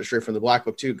 how I have it straight from the Black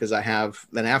Book too, because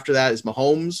then after that is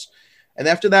Mahomes. And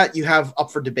after that, you have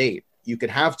up for debate. You could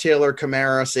have Taylor,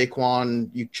 Kamara,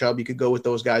 Saquon, Chubb. You could go with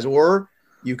those guys, or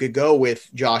you could go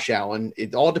with Josh Allen.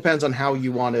 It all depends on how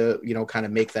you want to, kind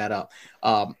of make that up.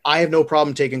 I have no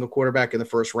problem taking a quarterback in the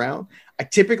first round. I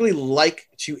typically like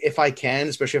to, if I can,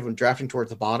 especially if I'm drafting towards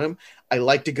the bottom, I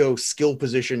like to go skill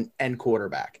position and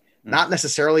quarterback. Not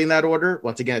necessarily in that order.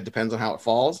 Once again, it depends on how it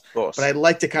falls. But I'd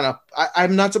like to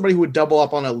I'm not somebody who would double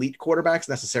up on elite quarterbacks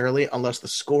necessarily, unless the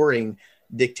scoring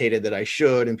dictated that I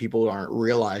should, and people aren't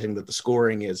realizing that the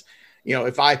scoring is,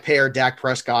 if I pair Dak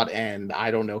Prescott and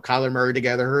I don't know Kyler Murray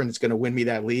together and it's going to win me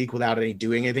that league without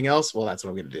doing anything else, well, that's what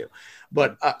I'm going to do.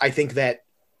 But I think that,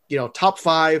 top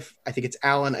 5, I think it's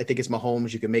Allen. I think it's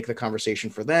Mahomes. You can make the conversation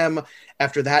for them.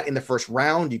 After that, in the first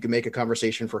round, you can make a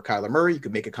conversation for Kyler Murray. You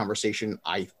can make a conversation.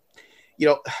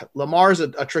 Lamar's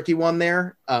a tricky one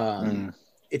there.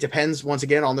 It depends once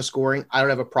again on the scoring. I don't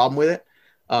have a problem with it.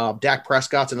 Dak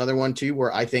Prescott's another one too,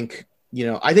 where I think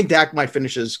Dak might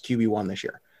finish as QB1 this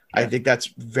year. Yeah. I think that's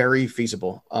very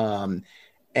feasible.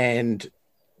 And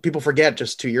people forget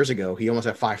just 2 years ago, he almost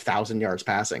had 5,000 yards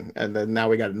passing. And then now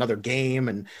we got another game,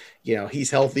 and,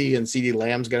 he's healthy, and CeeDee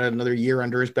Lamb's got another year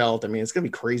under his belt. I mean, it's going to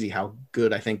be crazy how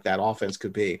good I think that offense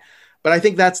could be. But I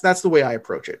think that's the way I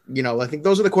approach it. I think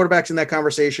those are the quarterbacks in that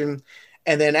conversation.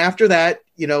 And then after that,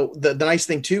 the nice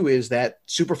thing too is that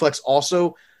Superflex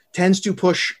also tends to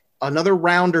push another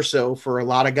round or so for a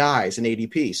lot of guys in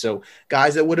ADP. So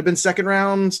guys that would have been second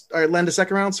round or lend a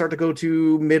second round start to go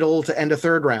to middle to end of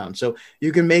third round. So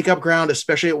you can make up ground,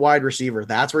 especially at wide receiver.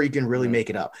 That's where you can really make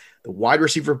it up. The wide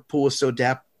receiver pool is so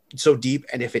deep.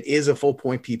 And if it is a full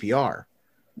point PPR,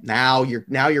 now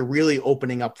you're really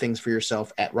opening up things for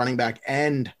yourself at running back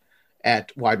and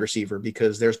at wide receiver,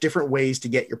 because there's different ways to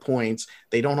get your points.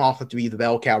 They don't all have to be the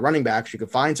bell cow running backs. You can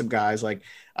find some guys like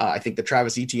I think the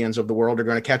Travis Etiennes of the world are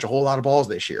going to catch a whole lot of balls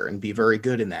this year and be very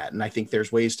good in that. And I think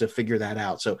there's ways to figure that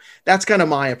out. So that's kind of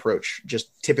my approach,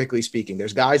 just typically speaking.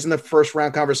 There's guys in the first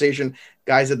round conversation,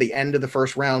 guys at the end of the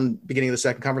first round, beginning of the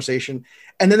second conversation.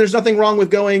 And then there's nothing wrong with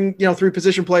going, through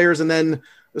position players and then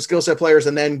the skill set players,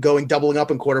 and then doubling up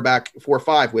in quarterback 4 or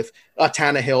 5 with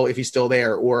Tannehill if he's still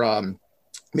there, or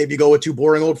maybe you go with 2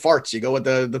 boring old farts. You go with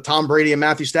the Tom Brady and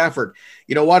Matthew Stafford.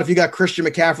 You know what? If you got Christian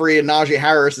McCaffrey and Najee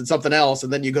Harris and something else,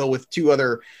 and then you go with 2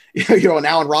 other, and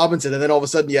Allen Robinson, and then all of a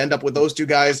sudden you end up with those 2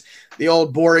 guys, the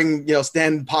old boring,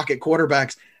 stand pocket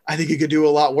quarterbacks. I think you could do a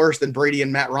lot worse than Brady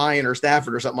and Matt Ryan or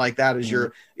Stafford or something like that as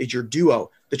your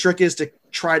duo. The trick is to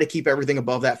try to keep everything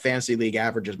above that fantasy league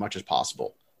average as much as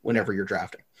possible whenever you're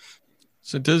drafting.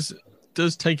 So does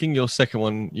taking your second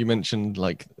one, you mentioned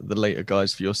like the later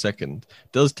guys for your second,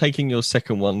 does taking your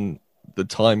second one, the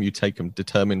time you take them,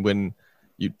 determine when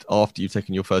after you've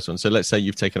taken your first one. So let's say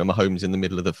you've taken a Mahomes in the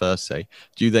middle of the first, say,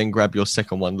 do you then grab your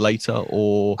second one later,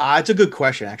 or? It's a good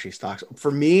question, actually, Stocks.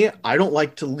 For me, I don't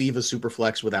like to leave a super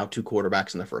flex without 2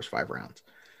 quarterbacks in the first 5 rounds.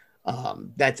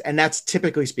 That's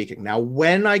typically speaking. Now,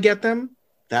 when I get them,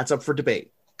 that's up for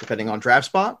debate, depending on draft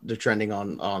spot, depending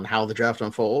on how the draft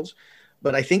unfolds.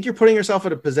 But I think you're putting yourself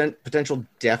at a potential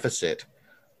deficit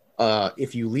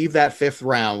if you leave that 5th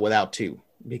round without 2,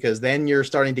 because then you're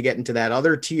starting to get into that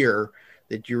other tier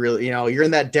that you really, you're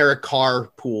in that Derek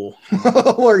Carr pool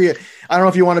or I don't know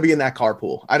if you want to be in that car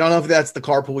pool. I don't know if that's the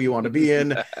car pool you want to be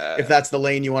in, if that's the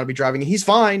lane you want to be driving. He's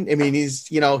fine. I mean,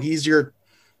 he's your,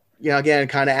 again,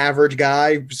 kind of average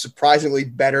guy, surprisingly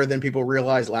better than people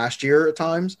realized last year at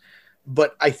times.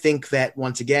 But I think that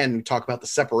once again, we talk about the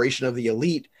separation of the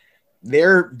elite.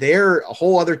 They're a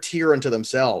whole other tier unto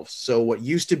themselves. So what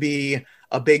used to be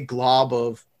a big glob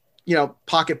of,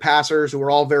 pocket passers who were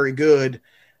all very good,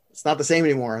 it's not the same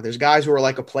anymore. There's guys who are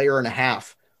like a player and a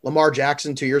half. Lamar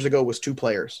Jackson 2 years ago was 2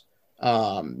 players.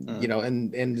 And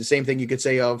the same thing you could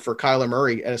say for Kyler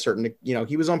Murray at a certain,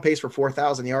 he was on pace for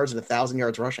 4,000 yards and 1,000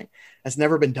 yards rushing. That's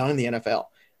never been done in the NFL.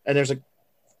 And there's a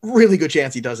really good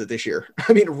chance he does it this year.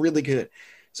 I mean, really good.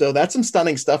 So that's some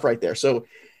stunning stuff right there. So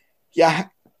yeah,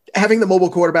 having the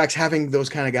mobile quarterbacks, having those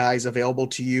kind of guys available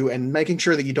to you and making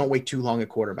sure that you don't wait too long at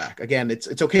quarterback. Again,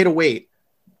 it's okay to wait,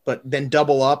 but then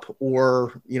double up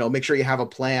or, make sure you have a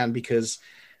plan because,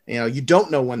 you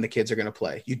don't know when the kids are going to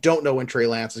play. You don't know when Trey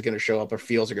Lance is going to show up or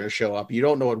Fields are going to show up. You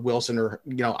don't know what Wilson or,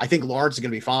 I think Lawrence is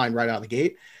going to be fine right out of the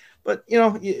gate, but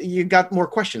you got more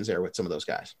questions there with some of those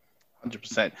guys.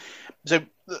 100%. So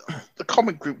the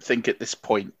common group think at this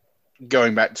point,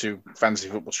 going back to fantasy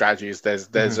football strategies,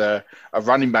 there's a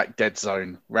running back dead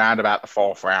zone round about the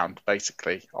 4th round,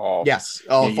 basically. Yes.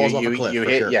 Oh, falls off a cliff. You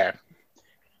hit, sure. Yeah.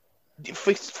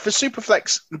 For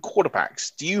Superflex and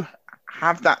quarterbacks, do you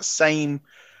have that same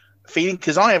feeling?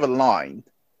 Because I have a line,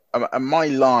 and my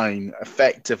line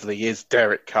effectively is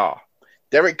Derek Carr.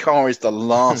 Derek Carr is the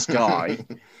last guy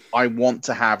I want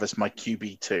to have as my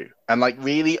QB2. And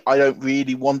really, I don't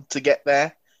really want to get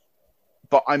there.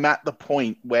 But I'm at the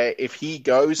point where if he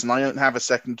goes and I don't have a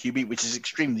second QB, which is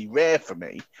extremely rare for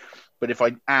me, but if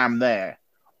I am there,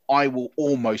 I will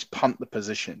almost punt the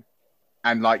position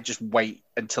and just wait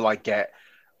until I get.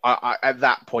 At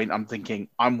that point, I'm thinking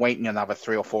I'm waiting another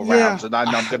 3 or 4 rounds, and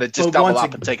I'm going to just double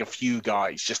up and take a few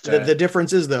guys. Just to... the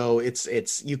difference is though, it's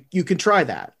you can try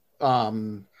that.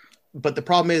 But the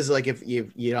problem is if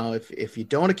you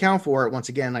don't account for it, once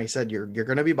again, like I said, you're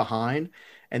going to be behind.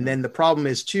 And then the problem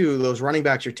is too, those running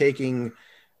backs you're taking,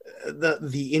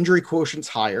 the injury quotient's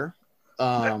higher.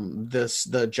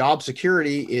 The job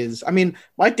security is,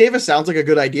 Mike Davis sounds like a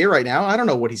good idea right now. I don't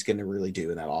know what he's going to really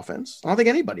do in that offense. I don't think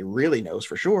anybody really knows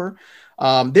for sure.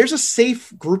 There's a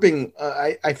safe grouping.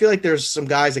 I feel like there's some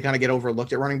guys that kind of get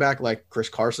overlooked at running back, like Chris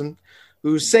Carson,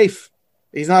 who's safe.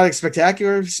 He's not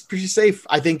spectacular. He's pretty safe.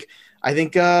 I think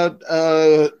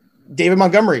David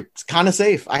Montgomery is kind of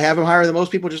safe. I have him higher than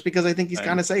most people just because I think he's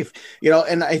kind of safe,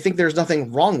 and I think there's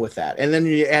nothing wrong with that. And then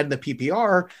you add the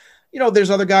PPR, there's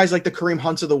other guys like the Kareem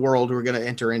Hunts of the world who are going to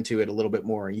enter into it a little bit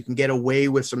more. You can get away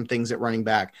with some things at running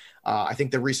back. I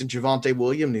think the recent Javonte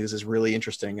Williams news is really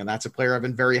interesting, and that's a player I've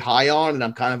been very high on, and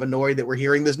I'm kind of annoyed that we're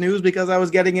hearing this news because I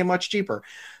was getting him much cheaper.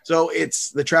 So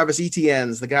it's the Travis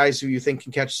Etienne's, the guys who you think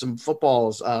can catch some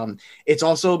footballs. It's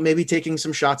also maybe taking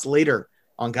some shots later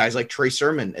on guys like Trey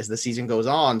Sermon as the season goes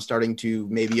on, starting to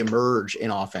maybe emerge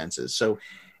in offenses. So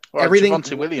everything.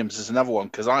 Javonte Williams is another one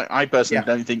because I personally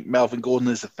don't think Melvin Gordon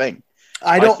is a thing.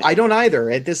 I don't either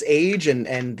at this age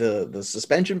and the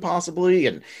suspension possibly.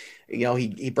 And,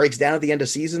 he breaks down at the end of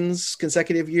seasons,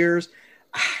 consecutive years.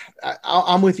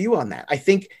 I'm with you on that. I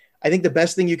think the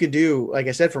best thing you could do, like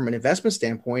I said, from an investment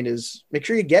standpoint is make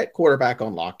sure you get quarterback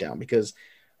on lockdown because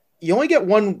you only get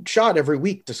one shot every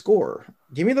week to score.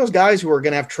 Give me those guys who are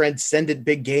going to have transcendent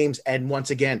big games. And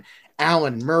once again,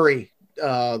 Allen, Murray,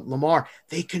 Lamar,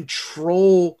 they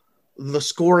control the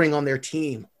scoring on their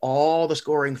team. All the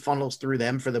scoring funnels through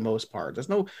them for the most part. There's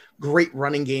no great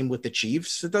running game with the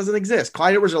Chiefs. It doesn't exist.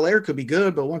 Clyde Edwards-Helaire could be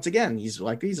good, but once again, he's an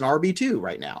RB2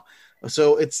 right now.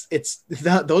 So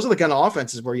those are the kind of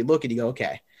offenses where you look and you go,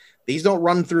 okay, these don't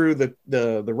run through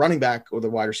the running back or the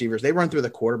wide receivers. They run through the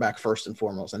quarterback first and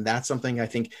foremost. And that's something I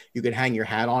think you could hang your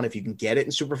hat on. If you can get it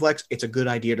in Superflex, it's a good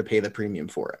idea to pay the premium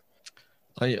for it.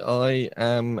 I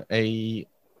am a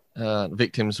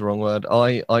victim's the wrong word.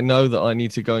 I know that I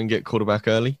need to go and get quarterback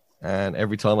early And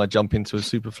every time I jump into a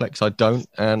super flex, I don't.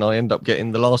 And I end up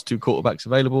getting the last 2 quarterbacks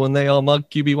available, and they are my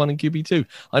QB1 and QB2.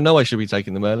 I know I should be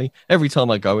taking them early. Every time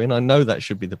I go in, I know that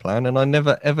should be the plan, and I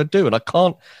never, ever do. And I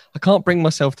can't bring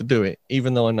myself to do it,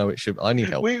 even though I know it should. I need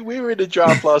help. We were in a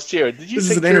draft last year. Did you This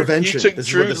is an intervention. You took This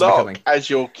is Drew what this is Lock becoming. as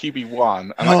your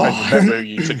QB1, and I can't remember who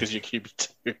you took as your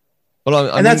QB2.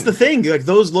 Well, and that's the thing. Like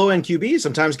those low end QBs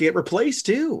sometimes get replaced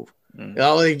too. You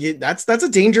know, like, that's a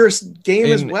dangerous game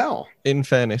as well. In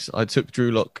fairness, I took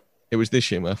Drew Lock. It was this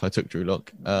year, Murph. I took Drew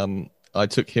Lock. I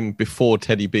took him before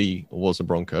Teddy B was a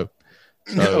Bronco.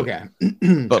 So, okay.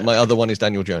 But my other one is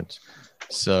Daniel Jones.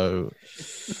 So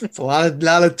it's a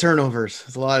lot of turnovers.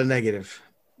 It's a lot of negative.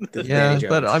 Yeah,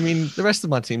 but I mean, the rest of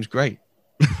my team's great.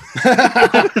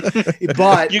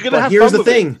 but here's the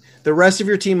thing: the rest of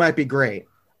your team might be great,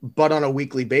 but on a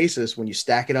weekly basis, when you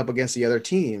stack it up against the other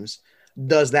teams,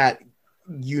 does that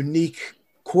unique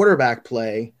quarterback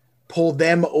play pull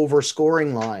them over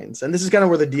scoring lines? And this is kind of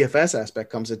where the DFS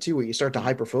aspect comes in too, where you start to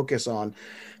hyper focus on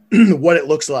what it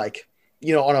looks like,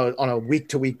 you know, on a week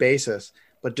to week basis.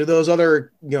 But do those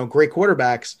other, you know, great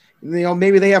quarterbacks, you know,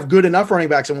 maybe they have good enough running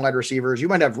backs and wide receivers. You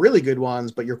might have really good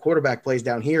ones, but your quarterback plays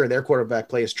down here. Their quarterback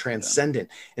play is transcendent.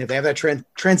 And if they have that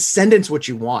transcendence, what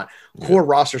you want, core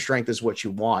roster strength is what you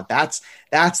want. That's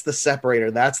the separator.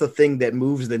 That's the thing that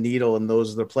moves the needle. And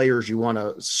those are the players you want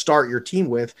to start your team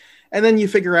with. And then you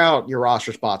figure out your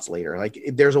roster spots later. Like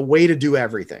there's a way to do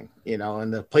everything, you know,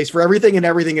 and the place for everything and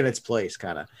everything in its place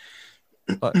kind of.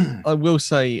 But I will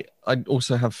say I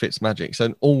also have Fitzmagic,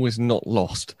 so all is not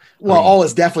lost. Well, all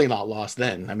is definitely not lost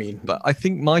then. I mean, but I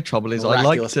think my trouble is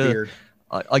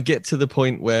I get to the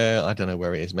point where I don't know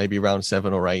where it is, maybe round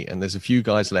 7 or 8, and there's a few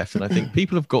guys left, and I think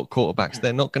people have got quarterbacks.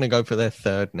 They're not going to go for their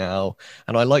third now,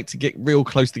 and I like to get real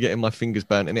close to getting my fingers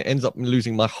burnt, and it ends up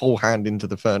losing my whole hand into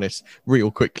the furnace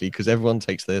real quickly because everyone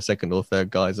takes their second or third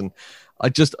guys, and I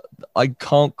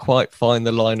can't quite find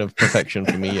the line of perfection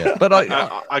for me yet. But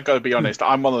I got to be honest,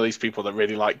 I'm one of these people that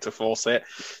really like to force it.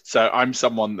 So I'm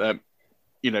someone that,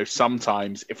 you know,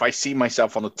 sometimes if I see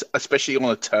myself especially on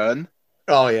a turn.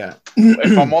 Oh yeah.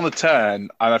 If I'm on a turn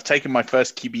and I've taken my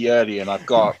first QB early and I've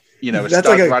got, you know, that's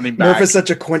like running back. Murph is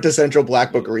such a quintessential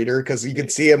black book reader because you can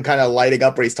see him kind of lighting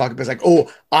up when he's talking. It's like,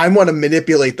 oh, I want to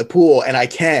manipulate the pool, and I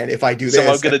can if I do this.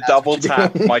 So I'm going to double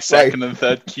tap my second and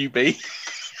third QB.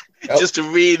 Just to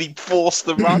really force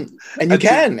the run. And you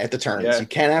can at the turns. Yeah. You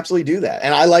can absolutely do that.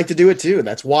 And I like to do it too.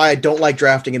 That's why I don't like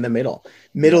drafting in the middle.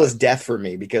 Middle is death for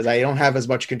me because I don't have as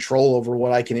much control over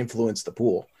what I can influence the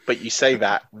pool. But you say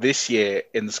that this year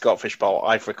in the Scott Fish Bowl,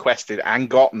 I've requested and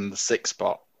gotten the 6th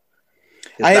spot.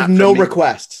 I have no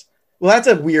requests. Well, that's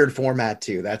a weird format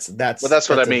too. That's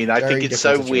what I mean. I think it's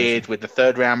so weird with the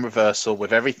 3rd round reversal,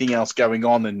 with everything else going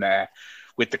on in there.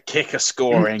 With the kicker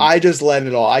scoring, I just let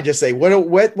it all. I just say,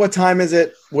 what time is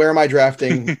it? Where am I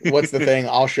drafting? What's the thing?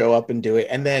 I'll show up and do it.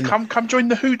 And then come join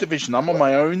the Who division. I'm on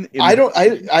my own. I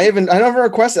never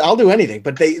requested. I'll do anything.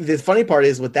 But the funny part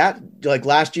is with that, like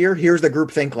last year, here's the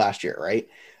groupthink last year, right?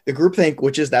 The groupthink,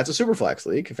 which is that's a super flex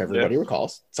league, if everybody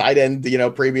recalls, side end, you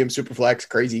know, premium super flex,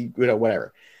 crazy, you know,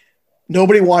 whatever.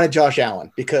 Nobody wanted Josh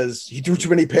Allen because he threw too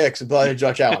many picks and blinded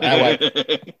Josh Allen.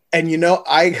 And you know,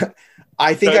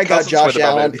 I think I got Josh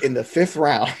Allen in the 5th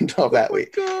round of that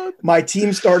week. My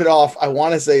team started off, I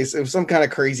want to say it was some kind of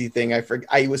crazy thing. I forget.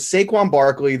 I was Saquon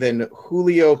Barkley, then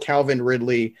Julio, Calvin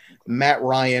Ridley, Matt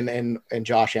Ryan, and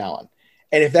Josh Allen.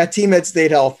 And if that team had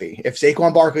stayed healthy, if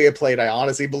Saquon Barkley had played, I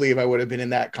honestly believe I would have been in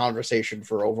that conversation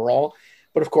for overall.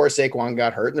 But of course, Saquon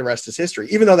got hurt, and the rest is history.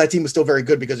 Even though that team was still very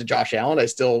good because of Josh Allen, I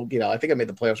still, you know, I think I made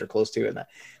the playoffs or close to it.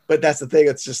 But that's the thing.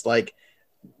 It's just like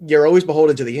you're always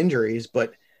beholden to the injuries,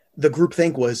 but the group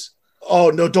think was, oh,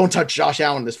 no, don't touch Josh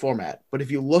Allen in this format. But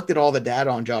if you looked at all the data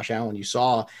on Josh Allen, you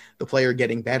saw the player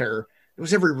getting better. There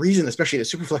was every reason, especially the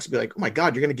Superflex, to be like, oh, my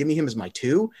God, you're going to give me him as my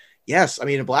 2? Yes. I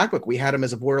mean, in Black Book, we had him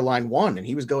as a borderline 1, and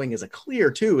he was going as a clear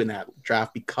 2 in that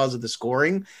draft because of the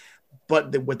scoring.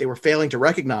 But what they were failing to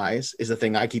recognize is the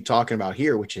thing I keep talking about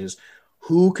here, which is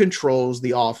who controls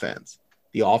the offense.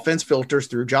 The offense filters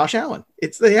through Josh Allen.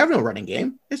 They have no running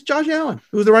game. It's Josh Allen.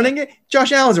 Who's the running game?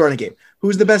 Josh Allen's the running game.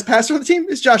 Who's the best passer on the team?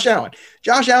 It's Josh Allen.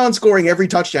 Josh Allen scoring every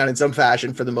touchdown in some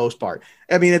fashion for the most part.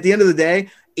 I mean, at the end of the day,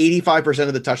 85%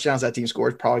 of the touchdowns that team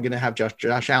scores probably going to have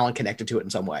Josh Allen connected to it in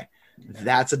some way.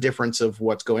 That's a difference of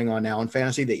what's going on now in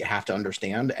fantasy that you have to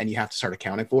understand and you have to start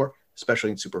accounting for,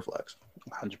 especially in Superflex.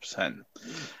 100%.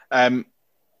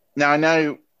 Now, I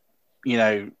know, you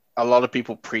know, a lot of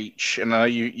people preach, and I know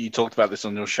you talked about this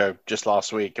on your show just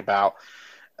last week about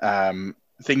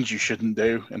things you shouldn't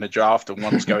do in a draft, and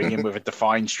one's going in with a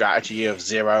defined strategy of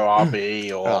 0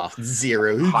 RB or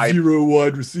zero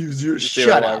wide receivers.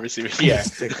 Shut up. Yeah,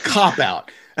 it's a cop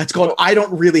out. That's called I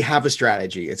don't really have a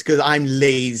strategy. It's because I'm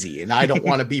lazy and I don't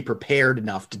want to be prepared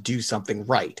enough to do something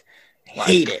right.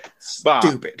 Hate it.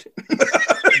 Stupid.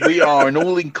 We are an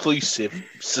all-inclusive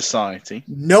society.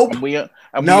 Nope.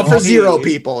 Not for zero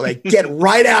people. They get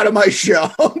right out of my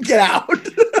show. Get out.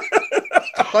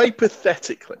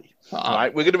 Hypothetically,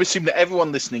 right? We're going to assume that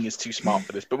everyone listening is too smart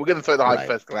for this, but we're going to throw the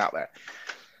hypothetical out there.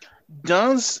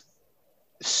 Does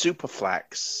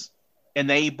Superflex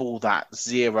enable that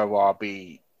 0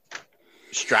 RB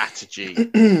strategy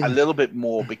a little bit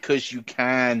more because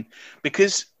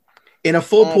in a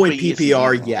full point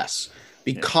PPR, yes.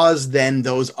 Because then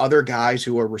those other guys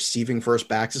who are receiving first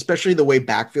backs, especially the way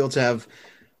backfields have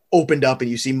opened up and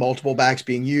you see multiple backs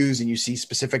being used and you see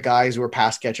specific guys who are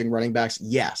pass catching running backs.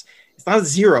 Yes. It's not a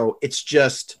 0. It's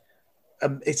just,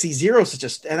 it's these zeros. It's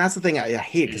just, and that's the thing I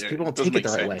hate because people don't take it the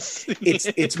right way.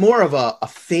 It's more of a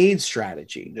fade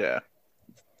strategy. Yeah.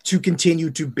 To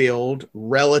continue to build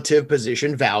relative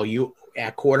position value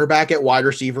at quarterback, at wide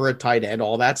receiver, at tight end,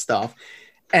 all that stuff.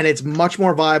 And it's much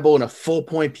more viable in a full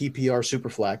point PPR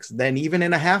Superflex than even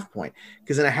in a half point.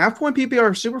 Because in a half point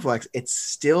PPR Superflex, it's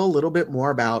still a little bit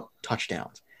more about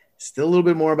touchdowns. Still a little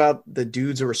bit more about the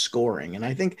dudes who are scoring. And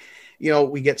I think,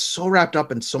 we get so wrapped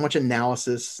up in so much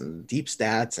analysis and deep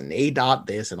stats and A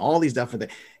this and all these different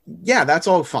things. Yeah, that's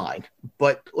all fine.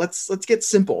 But let's get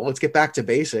simple. Let's get back to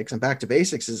basics. And back to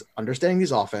basics is understanding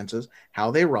these offenses,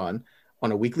 how they run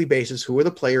on a weekly basis. Who are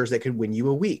the players that could win you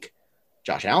a week?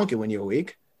 Josh Allen can win you a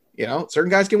week. Certain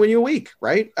guys can win you a week,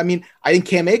 right? I mean, I think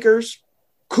Cam Akers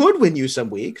could win you some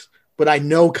weeks, but I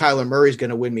know Kyler Murray is going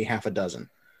to win me half a dozen.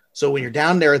 So when you're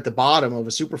down there at the bottom of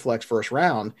a Superflex first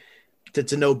round,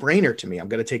 it's a no-brainer to me. I'm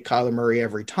going to take Kyler Murray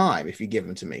every time if you give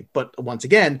him to me. But once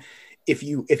again, if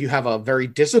you have a very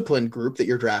disciplined group that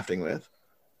you're drafting with,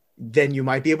 then you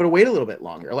might be able to wait a little bit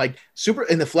longer. Like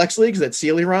in the flex leagues that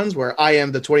Sealy runs, where I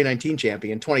am the 2019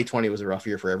 champion, 2020 was a rough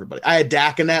year for everybody. I had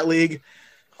Dak in that league.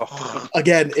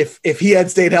 Again, if he had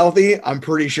stayed healthy, I'm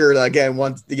pretty sure that, again,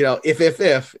 once,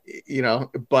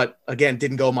 but again,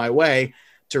 didn't go my way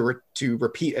to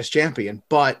repeat as champion.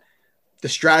 But the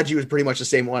strategy was pretty much the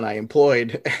same one I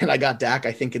employed. And I got Dak,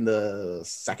 I think, in the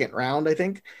second round, I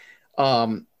think.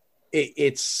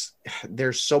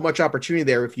 There's so much opportunity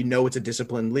there if it's a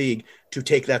disciplined league to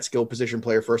take that skill position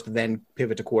player first and then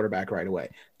pivot to quarterback right away.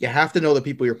 You have to know the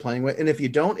people you're playing with. And if you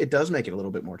don't, it does make it a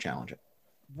little bit more challenging.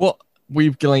 What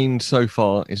we've gleaned so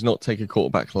far is not take a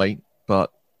quarterback late,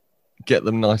 but get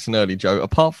them nice and early, Joe.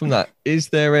 Apart from that, is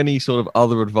there any sort of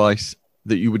other advice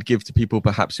that you would give to people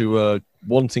perhaps who are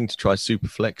wanting to try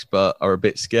Superflex but are a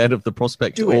bit scared of the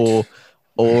prospect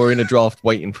or in a draft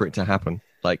waiting for it to happen?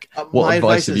 Like, what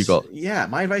advice have you got? Yeah,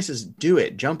 my advice is do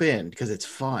it. Jump in because it's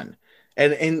fun.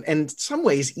 And in some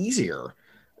ways easier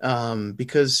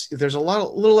because there's a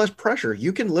little less pressure.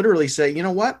 You can literally say, you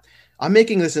know what? I'm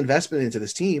making this investment into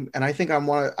this team, and I think I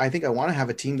want to have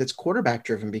a team that's quarterback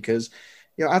driven because,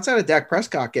 outside of Dak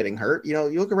Prescott getting hurt,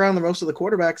 you look around the most of the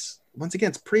quarterbacks, once again,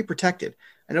 it's pretty protected.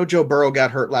 I know Joe Burrow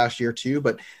got hurt last year too,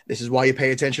 but this is why you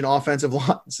pay attention to offensive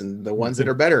lines and the ones that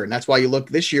are better. And that's why you look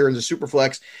this year in the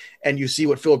Superflex and you see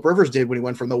what Phillip Rivers did when he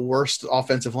went from the worst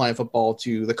offensive line football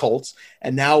to the Colts.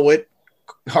 And now what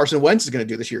Carson Wentz is going to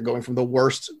do this year, going from the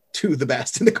worst to the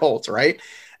best in the Colts, right?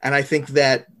 And I think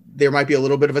that there might be a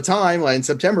little bit of a time in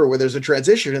September where there's a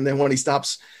transition. And then when he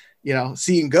stops,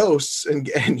 seeing ghosts and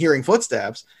hearing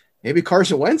footsteps, maybe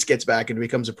Carson Wentz gets back and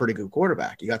becomes a pretty good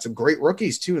quarterback. You got some great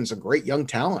rookies too, and some great young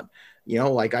talent,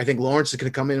 I think Lawrence is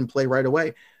going to come in and play right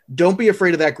away. Don't be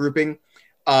afraid of that grouping.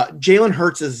 Jalen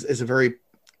Hurts is a very,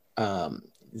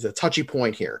 is a touchy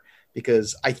point here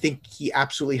because I think he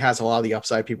absolutely has a lot of the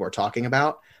upside people are talking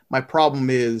about. My problem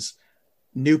is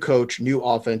new coach, new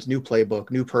offense, new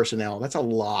playbook, new personnel. That's a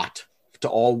lot to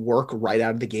all work right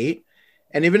out of the gate.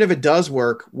 And even if it does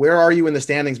work, where are you in the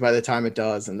standings by the time it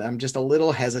does? And I'm just a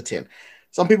little hesitant.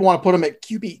 Some people want to put him at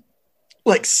QB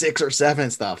like 6 or 7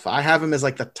 and stuff. I have him as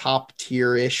like the top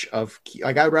tier-ish of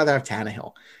like I would rather have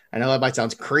Tannehill. I know that might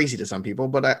sound crazy to some people,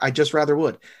 but I just rather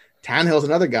would. Tannehill's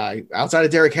another guy outside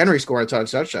of Derrick Henry scoring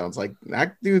touchdowns. Like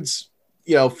that dude's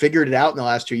figured it out in the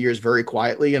last 2 years very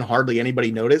quietly and hardly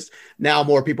anybody noticed. Now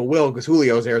more people will because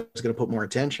Julio's there is going to put more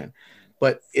attention.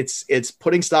 But it's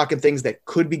putting stock in things that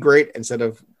could be great instead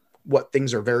of what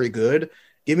things are very good.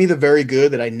 Give me the very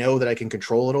good that I know that I can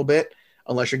control a little bit.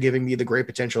 Unless you're giving me the great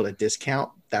potential at discount,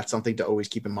 that's something to always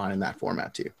keep in mind in that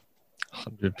format too.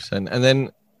 100%. And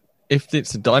then if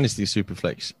it's a Dynasty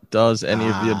Superflex, does any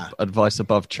of the advice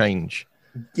above change?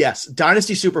 Yes,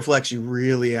 Dynasty Superflex, you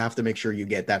really have to make sure you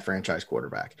get that franchise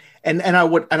quarterback. And I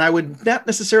would not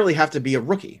necessarily have to be a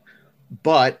rookie,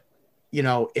 but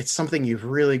it's something you've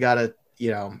really got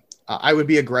to, I would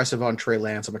be aggressive on Trey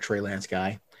Lance. I'm a Trey Lance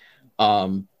guy.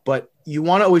 But you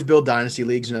want to always build dynasty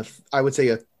leagues in I would say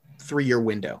a 3-year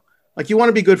window. Like you want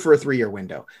to be good for a 3-year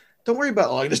window. Don't worry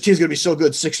about, this team's going to be so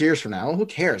good 6 years from now. Who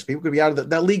cares? People could be out of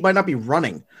that league might not be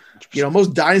running.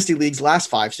 Most dynasty leagues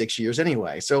last 5-6 years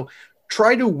anyway. So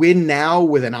try to win now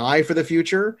with an eye for the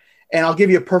future. And I'll give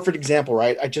you a perfect example,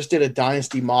 right? I just did a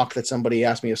dynasty mock that somebody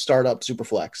asked me, a startup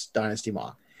Superflex dynasty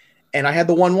mock. And I had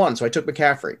the 1-1, so I took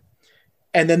McCaffrey.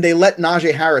 And then they let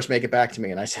Najee Harris make it back to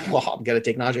me. And I said, well, I'm going to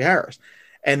take Najee Harris.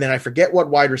 And then I forget what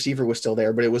wide receiver was still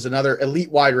there, but it was another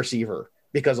elite wide receiver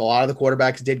because a lot of the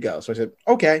quarterbacks did go. So I said,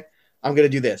 okay, I'm going to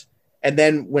do this. And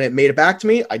then when it made it back to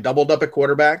me, I doubled up at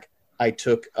quarterback. I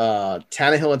took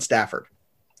Tannehill and Stafford.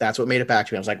 That's what made it back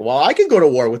to me. I was like, well, I can go to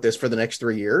war with this for the next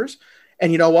 3 years.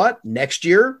 And you know what? Next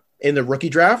year in the rookie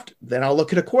draft, then I'll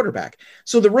look at a quarterback.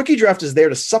 So the rookie draft is there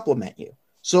to supplement you.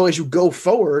 So as you go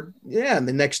forward, in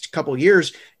the next couple of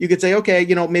years, you could say, okay,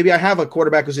 maybe I have a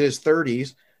quarterback who's in his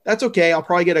 30s. That's okay. I'll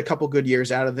probably get a couple good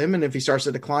years out of him. And if he starts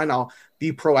to decline, I'll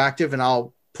be proactive and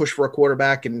I'll push for a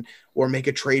quarterback or make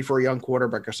a trade for a young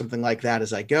quarterback or something like that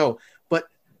as I go. But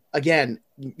again,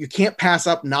 you can't pass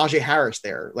up Najee Harris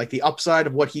there. Like the upside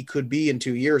of what he could be in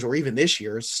 2 years or even this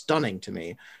year is stunning to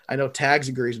me. I know Tags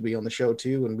agrees with me on the show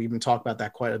too. And we've been talking about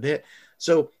that quite a bit.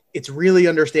 So it's really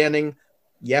understanding,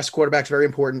 yes, quarterback's very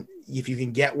important. If you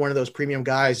can get one of those premium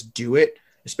guys, do it,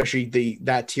 especially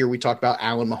that tier we talked about,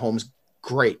 Allen, Mahomes,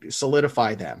 great,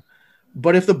 solidify them.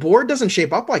 But if the board doesn't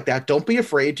shape up like that, don't be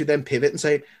afraid to then pivot and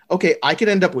say, okay, I could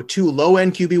end up with 2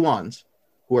 low-end QB1s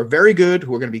who are very good,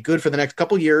 who are going to be good for the next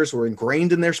couple of years, who are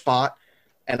ingrained in their spot,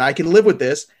 and I can live with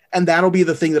this, and that'll be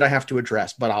the thing that I have to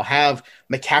address. But I'll have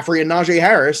McCaffrey and Najee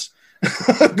Harris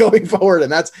going forward,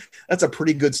 and that's a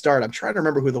pretty good start. I'm trying to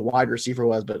remember who the wide receiver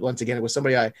was, but once again, it was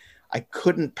somebody I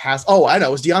couldn't pass. Oh, I know,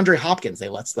 it was DeAndre Hopkins. They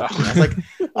let stuff. I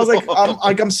was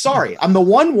like, I'm sorry. I'm the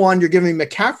 1-1. You're giving me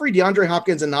McCaffrey, DeAndre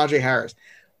Hopkins, and Najee Harris.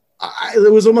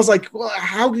 It was almost like, well,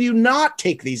 how do you not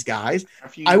take these guys?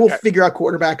 I will figure out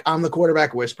quarterback. I'm the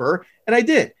quarterback whisperer, and I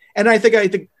did. And I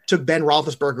think took Ben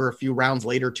Roethlisberger a few rounds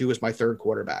later too as my third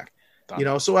quarterback.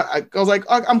 So I was like,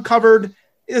 I'm covered.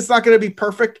 It's not going to be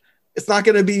perfect. It's not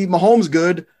going to be Mahomes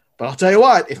good, but I'll tell you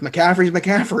what, if McCaffrey's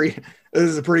McCaffrey, this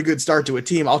is a pretty good start to a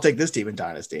team. I'll take this team in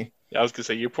Dynasty. Yeah, I was going to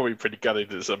say, you're probably pretty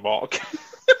gutted as a mock.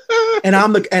 and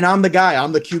I'm the guy.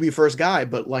 I'm the QB first guy.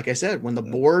 But like I said, when the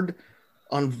board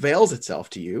unveils itself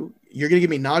to you, you're going to give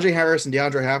me Najee Harris and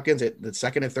DeAndre Hopkins at the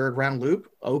second and third round loop.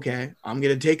 Okay, I'm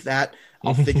going to take that.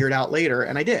 I'll figure it out later.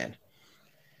 And I did.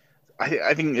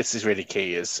 I think this is really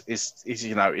key it's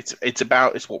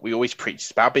what we always preach.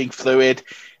 It's about being fluid.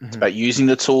 It's about using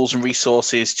the tools and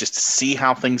resources just to see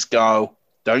how things go.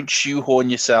 Don't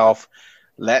shoehorn yourself,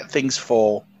 let things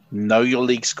fall, know your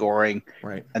league scoring,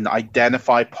 right, and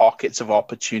identify pockets of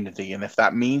opportunity. And if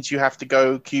that means you have to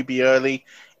go QB early,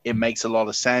 it makes a lot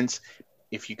of sense.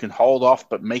 If you can hold off,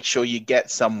 but make sure you get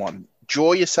someone,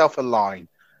 draw yourself a line.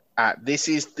 This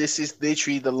is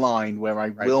literally the line where I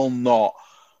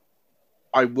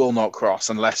will not cross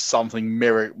unless something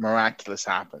miraculous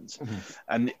happens,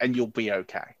 and you'll be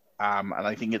okay. And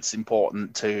I think it's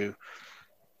important to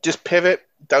just pivot.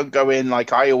 Don't go in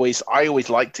like I always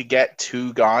like to get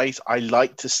 2 guys. I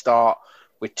like to start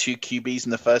with 2 QBs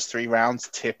in the first 3 rounds.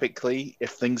 Typically,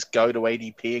 if things go to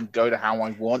ADP and go to how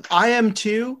I want, I am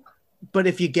too. But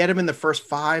if you get them in the first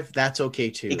 5, that's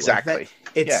okay too. Exactly.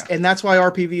 And that's why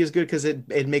RPV is good, because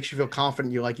it makes you feel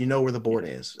confident. You know where the board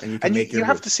is, and you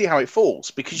have to see how it falls,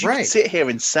 because you can sit here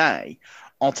and say,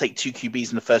 I'll take 2 QBs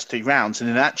in the first 3 rounds, and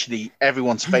then actually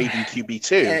everyone's fading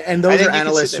QB2. And those are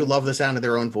analysts who love the sound of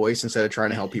their own voice instead of trying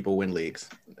to help people win leagues.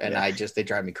 And they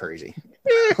drive me crazy.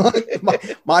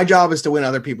 my job is to win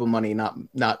other people money,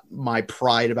 not my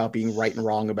pride about being right and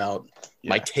wrong about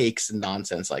my takes and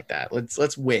nonsense like that.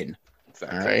 Let's win.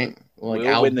 Exactly. All right.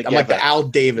 I'm like the Al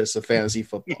Davis of fantasy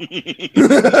football.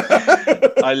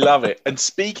 I love it. And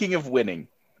speaking of winning,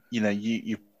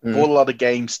 you bought a lot of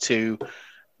games to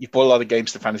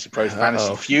Fantasy Pros,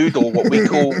 Fantasy Feud, or what we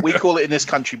call it in this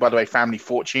country, by the way, Family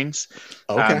Fortunes.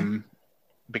 Okay.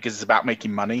 Because it's about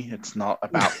making money. It's not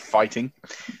about fighting.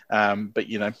 But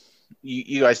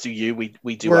you guys do you.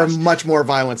 We do. We're a much more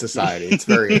violent society. It's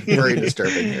very, very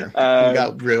disturbing here. We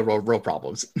got real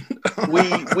problems.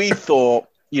 we thought,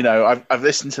 I've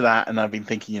listened to that and I've been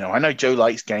thinking, I know Joe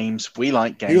likes games. We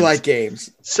like games. You like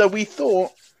games. So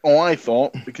I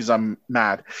thought, because I'm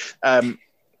mad,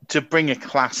 to bring a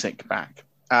classic back.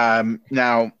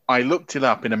 Now, I looked it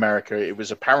up in America. It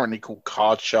was apparently called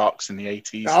Card Sharks in the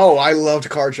 80s. Oh, I loved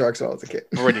Card Sharks when I was a kid.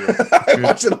 Brilliant. I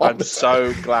watched it all I'm the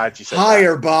so glad you said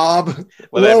Higher, that. Bob.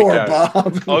 Well, there Lower, we go.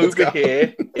 Bob. Over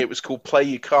here, it was called Play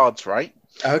Your Cards, right?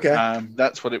 Okay.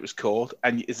 That's what it was called.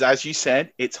 And as you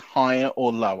said, it's higher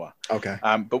or lower. Okay.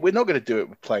 But we're not going to do it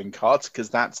with playing cards because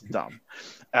that's dumb.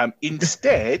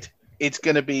 Instead, it's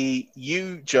going to be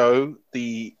you, Joe,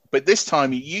 but this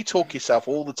time you talk yourself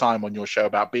all the time on your show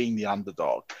about being the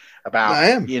underdog,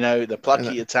 about, the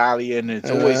plucky Italian. It's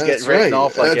always getting written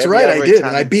off. Like that's right. I did. Italian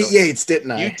and I beat Yates,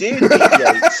 didn't I? You did beat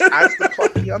Yates as the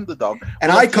plucky underdog.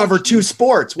 And I cover 2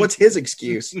 sports. What's his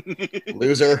excuse?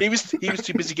 Loser. He was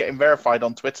too busy getting verified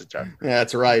on Twitter, Joe. Yeah,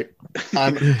 that's right.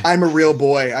 I'm a real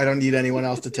boy. I don't need anyone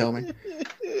else to tell me.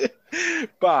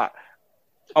 But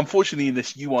unfortunately, in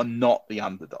this, you are not the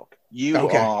underdog. You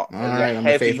are right, the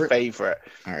heavy favorite.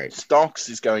 All right. Stocks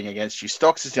is going against you.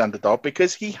 Stocks is the underdog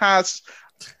because he has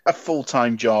a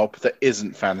full-time job that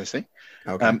isn't fantasy.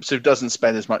 Okay. So doesn't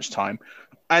spend as much time.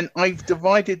 And I've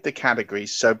divided the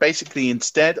categories. So basically,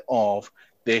 instead of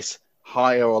this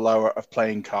higher or lower of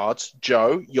playing cards,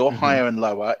 Joe, your higher and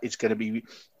lower is going to be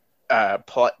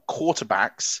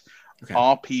quarterbacks,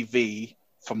 RPV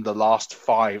from the last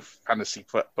 5 fantasy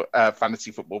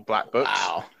football black books.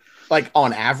 Wow. Like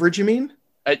on average, you mean?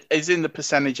 It's in the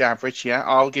percentage average, yeah.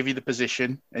 I'll give you the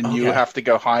position, and you have to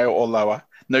go higher or lower.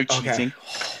 No cheating.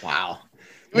 Wow.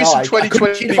 I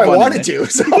couldn't cheat if I wanted to.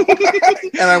 So.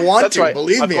 And I want That's to. right.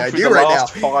 Believe me, I do the right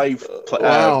last now. 5 black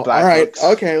All right. books.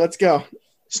 Okay, let's go.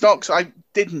 Stocks, I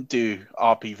didn't do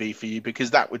RPV for you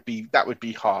because that would be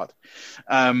hard.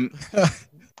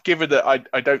 Given that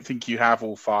I don't think you have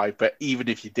all 5, but even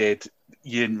if you did,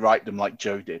 you didn't write them like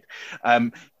Joe did.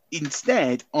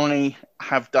 Instead, I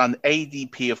have done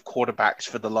ADP of quarterbacks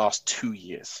for the last 2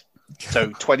 years. So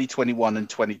 2021 and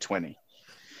 2020.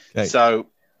 Okay. So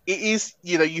it is,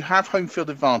 you have home field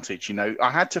advantage.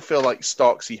 I had to feel like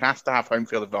stocks, he has to have home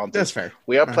field advantage. That's fair.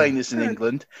 We are playing this in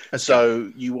England.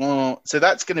 So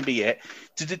that's going to be it.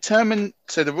 To determine,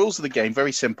 so the rules of the game,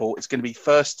 very simple. It's going to be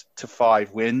 1st to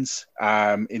 5 wins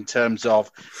in terms of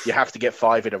you have to get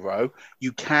 5 in a row.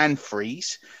 You can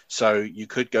freeze. So you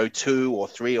could go 2 or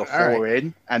 3 or 4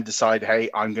 in and decide,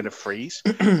 hey, I'm going to freeze.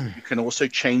 You can also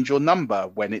change your number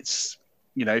when it's,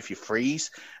 if you freeze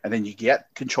and then you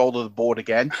get control of the board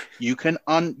again, you can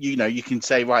you can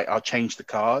say, right, I'll change the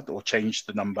card or change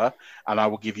the number and I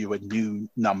will give you a new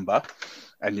number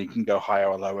and you can go higher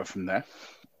or lower from there.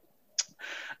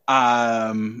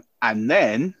 And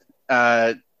then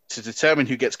to determine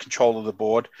who gets control of the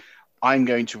board, I'm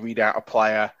going to read out a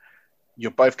player.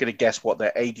 You're both going to guess what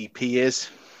their ADP is.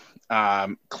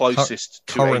 Closest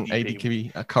to current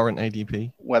ADP. Current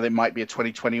ADP. Well, it might be a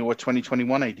 2020 or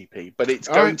 2021 ADP, but it's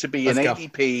going to be an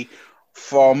ADP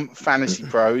from Fantasy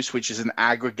Pros, which is an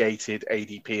aggregated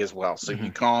ADP as well. So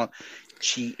you can't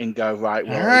cheat and go right.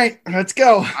 Well, all right, let's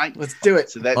go. Let's do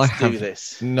it. So let's do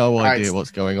this. No idea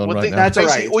what's going on right now. That's all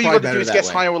right. All you got to do is guess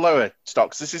higher or lower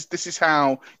stocks. This is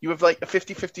how you have like a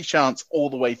 50-50 chance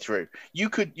all the way through. You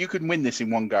could win this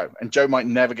in one go, and Joe might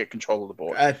never get control of the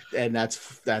board. And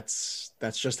that's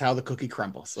just how the cookie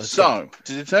crumbles. To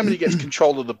determine who gets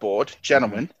control of the board,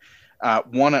 gentlemen,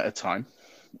 one at a time.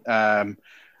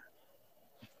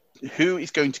 Who is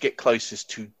going to get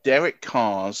closest to Derek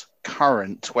Carr's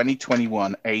current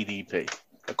 2021 ADP,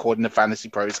 according to Fantasy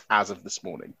Pros as of this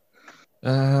morning?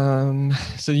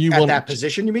 So you want that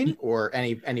position, you mean, or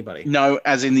anybody? No,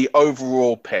 as in the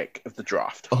overall pick of the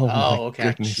draft. Oh my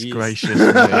goodness gracious!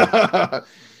 Oh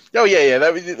yeah.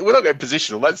 We're not going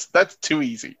positional. That's too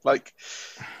easy. Like,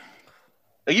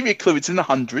 I'll give you a clue. It's in the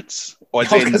hundreds. Or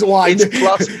Thanks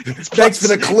for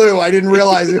the clue. I didn't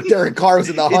realize that Derek Carr was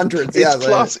in the hundreds.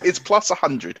 It's plus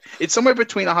 100. It's somewhere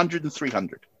between 100 and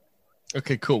 300.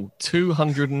 Okay, cool.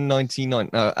 299.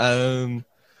 No,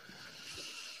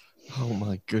 oh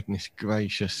my goodness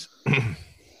gracious.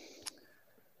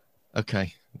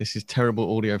 Okay, this is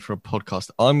terrible audio for a podcast.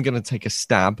 I'm going to take a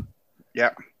stab.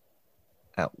 Yeah.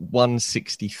 At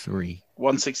 163.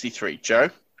 163. Joe?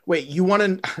 Wait, you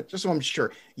want to, just so I'm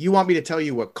sure, you want me to tell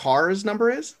you what Carr's number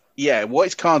is? Yeah, what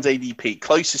is Carr's ADP?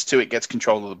 Closest to it gets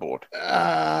control of the board.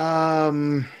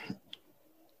 I'm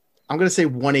going to say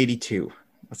 182.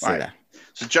 Let's say that.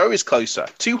 So Joe is closer.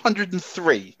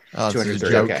 203. 203.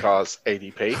 Joe Carr's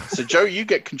ADP. So Joe, you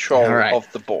get control of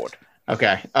the board.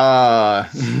 Okay. All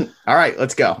right,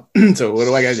 let's go. So what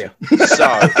do I got to do? So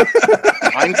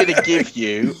I'm going to give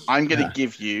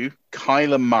you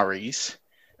Kyler Murray's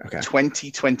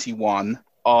 2021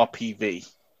 RPV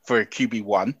for a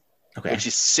QB1, which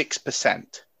is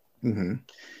 6%. Mm-hmm.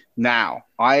 Now,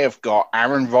 I have got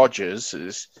Aaron Rodgers.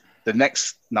 The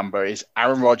next number is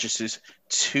Aaron Rodgers'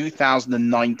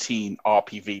 2019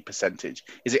 RPV percentage.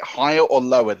 Is it higher or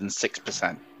lower than 6%?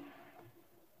 I'm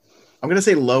going to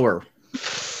say lower.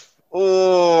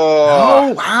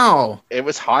 Oh, wow. It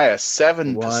was higher,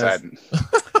 7%.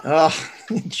 Oh,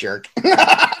 jerk.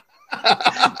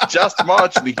 Just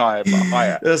marginally higher, but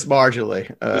higher. Just marginally.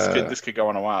 This could go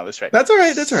on a while. This rate. That's all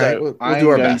right. That's all right. We'll do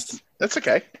our best. That's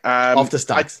okay. Off the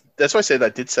stocks. That's why I said I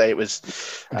did say it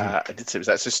was. I did say it was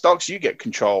that. So stocks, you get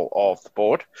control of the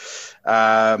board.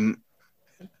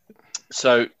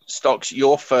 So stocks,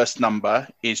 your first number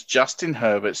is Justin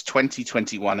Herbert's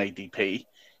 2021 ADP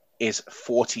is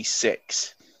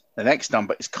 46. The next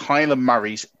number is Kyler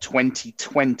Murray's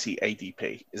 2020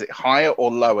 ADP. Is it higher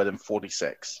or lower than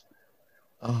 46?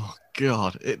 Oh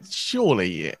God!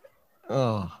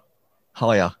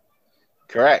 Higher.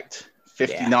 Correct.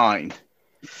 59. Yeah.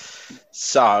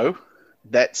 So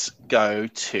let's go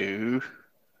to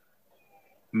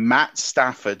Matt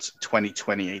Stafford's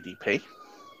 2020 ADP.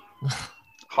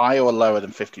 Higher or lower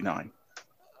than 59?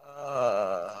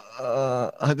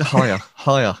 Higher.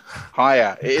 Higher.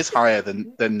 It is higher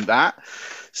than that.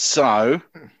 So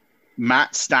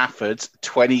Matt Stafford's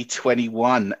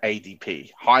 2021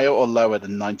 ADP. Higher or lower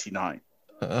than 99?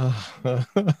 I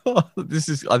think this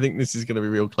is going to be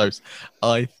real close.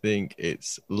 I think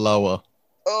it's lower.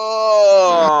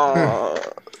 Oh,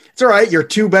 it's all right. You're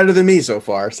 2 better than me so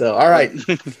far. So, all right.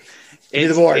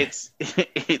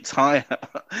 It's higher.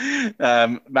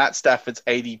 Matt Stafford's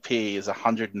ADP is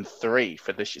 103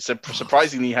 for this year. So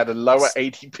surprisingly, he had a lower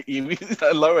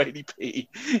ADP.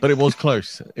 But it was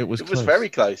close. It was very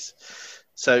close.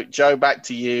 So, Joe, back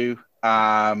to you.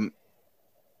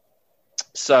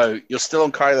 So you're still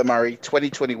on Kyler Murray,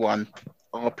 2021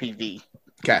 RPV.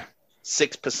 Okay.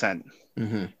 6%.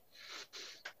 Mm-hmm.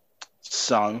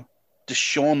 So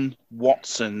Deshaun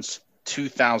Watson's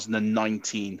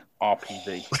 2019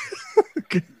 RPV.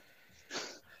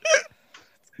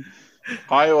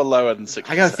 Higher or lower than 6%?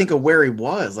 I got to think of where he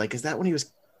was. Like, is that when he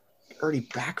was already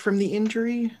back from the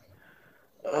injury?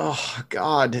 Oh,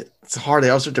 God. It's hard. They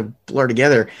all start to blur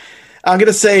together. I'm going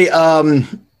to say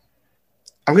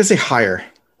higher.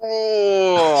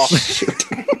 Oh,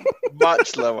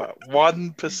 much lower.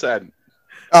 1%.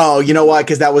 Oh, you know why?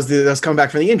 Because that was coming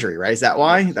back from the injury, right? Is that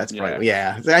why? That's probably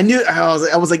I knew. I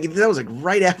was like that was like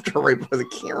right after, right? Because I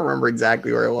can't remember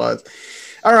exactly where it was.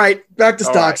 All right, back to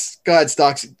stocks. Right. Go ahead,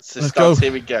 stocks. So stocks,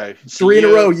 here we go. So 3 in a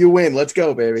row, you win. Let's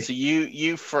go, baby. So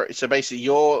basically,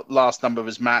 your last number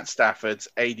was Matt Stafford's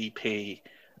ADP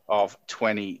of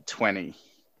 2020,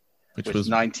 which was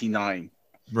 99.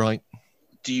 Right.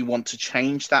 Do you want to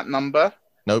change that number?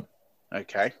 Nope.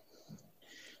 Okay.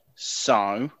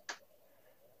 So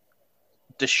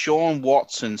Deshaun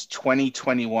Watson's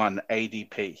 2021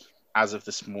 ADP as of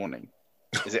this morning.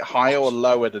 Is it higher or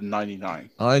lower than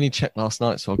 99? I only checked last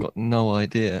night, so I've got no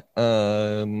idea.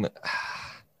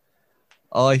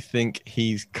 I think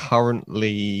he's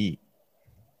currently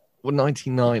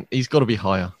 99. He's got to be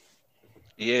higher.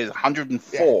 He is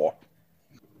 104.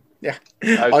 Yeah.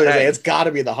 Okay. It's got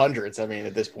to be the hundreds. I mean,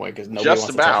 at this point, because nobody just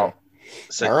wants about. To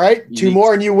so all right, 2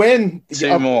 more and you win.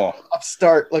 2 more.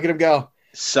 Upstart. Look at him go.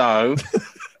 So,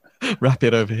 wrap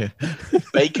it over here.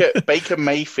 Baker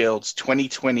Mayfield's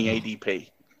 2020 ADP,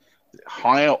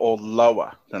 higher or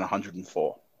lower than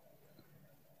 104?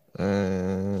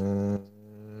 I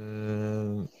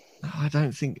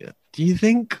don't think. Do you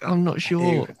think? I'm not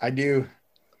sure. I do.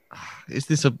 Is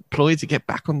this a ploy to get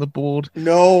back on the board?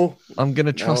 No. I'm going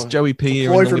to trust Joey P. It's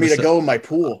a ploy for me to go in my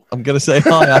pool. I'm going to say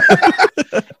higher.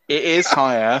 It is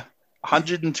higher,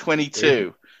 122. Yeah.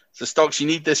 So, Stocks, you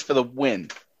need this for the win.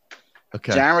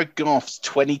 Okay. Jared Goff's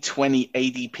 2020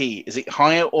 ADP, is it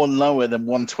higher or lower than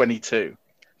 122?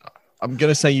 I'm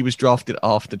going to say he was drafted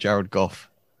after Jared Goff.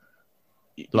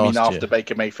 You mean after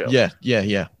Baker Mayfield? Yeah.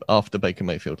 After Baker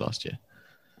Mayfield last year.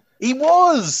 He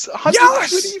was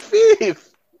 125th. Yes!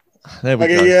 There we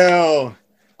go. Yo.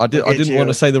 I didn't want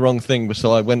to say the wrong thing,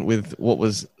 so I went with what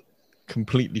was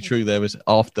completely true. There was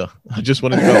after. I just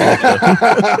wanted to go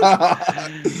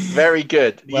after. Very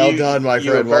good. Well done, my friend.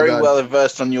 You were very well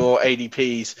versed on your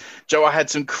ADPs. Joe, I had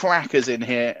some crackers in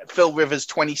here. Phil Rivers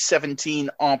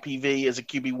 2017 RPV as a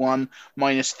QB1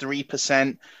 minus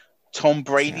 3%. Tom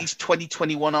Brady's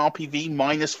 2021 RPV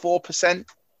minus 4%.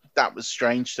 That was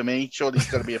strange to me. Surely he's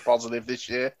going to be a positive this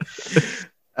year.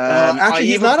 Actually,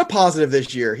 he's not a positive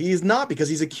this year. He's not, because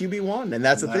he's a QB1, and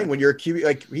that's the thing. When you're a QB,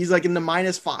 like he's like in the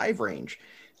 -5 range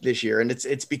this year, and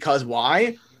it's because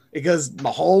why? because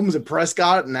Mahomes and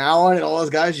Prescott and Allen and all those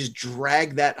guys just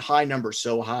drag that high number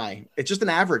so high. It's just an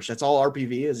average. That's all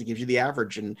RPV is. It gives you the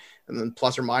average and then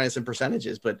plus or minus in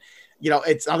percentages. But,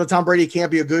 it's not that Tom Brady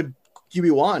can't be a good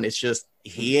QB1. It's just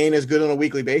he ain't as good on a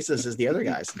weekly basis as the other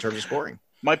guys in terms of scoring.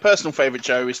 My personal favorite,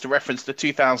 Joe, is to reference the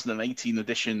 2018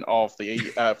 edition of the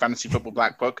Fantasy Football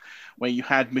Black Book, where you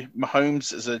had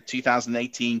Mahomes as a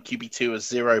 2018 QB2 as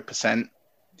 0%.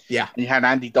 Yeah. And you had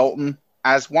Andy Dalton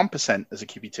as 1% as a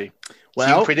QB2. Well,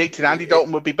 so you predicted Andy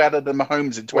Dalton would be better than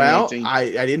Mahomes in 2018. Well,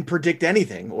 I didn't predict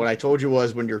anything. What I told you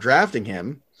was when you're drafting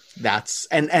him,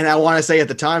 and I want to say at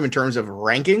the time in terms of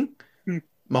ranking,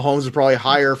 Mahomes was probably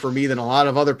higher for me than a lot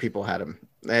of other people had him.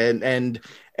 And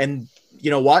you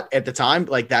know what? At the time,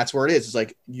 like that's where it is. It's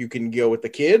like you can go with the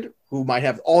kid who might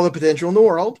have all the potential in the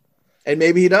world, and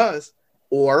maybe he does,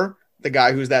 or the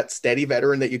guy who's that steady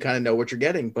veteran that you kind of know what you're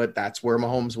getting. But that's where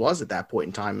Mahomes was at that point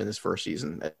in time in his first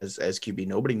season as QB.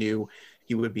 Nobody knew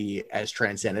he would be as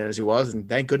transcendent as he was, and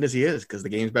thank goodness he is because the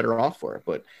game's better off for it.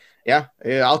 But yeah,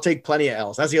 I'll take plenty of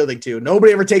L's. That's the other thing too.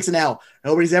 Nobody ever takes an L.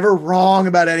 Nobody's ever wrong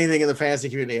about anything in the fantasy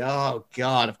community. Oh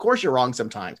God, of course you're wrong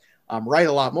sometimes. I'm right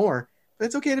a lot more. But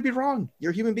it's okay to be wrong.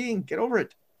 You're a human being. Get over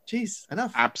it. Jeez,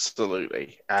 enough.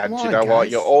 Absolutely. And Come you know on, what?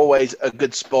 guys. You're always a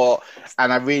good sport.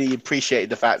 And I really appreciate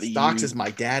the fact that Stocks is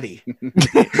my daddy.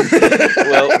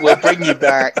 we'll bring you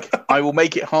back. I will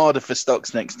make it harder for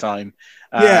Stocks next time.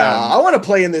 I want to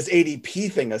play in this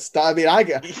ADP thing. I mean,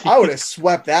 I would have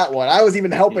swept that one. I was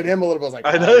even helping him a little bit. I was like,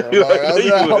 I know. I was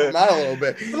helping him out a little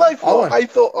bit. But I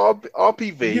thought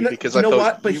RPV because I thought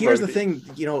what? But here's the thing.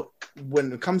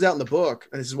 When it comes out in the book,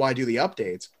 and this is why I do the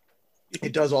updates,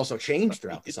 it does also change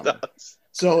throughout the summer.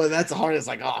 So that's the hardest.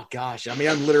 Like, oh gosh, I mean,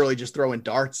 I'm literally just throwing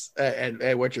darts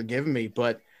at what you're giving me,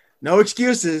 but no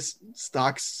excuses.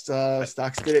 Stocks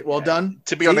did it well done.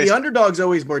 To be honest, the underdog's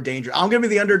always more dangerous. I'm going to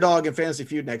be the underdog in Fantasy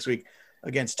Feud next week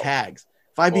against Tags.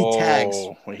 If I beat Tags,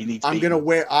 I'm going to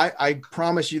wear. I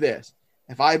promise you this.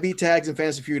 If I beat Tags in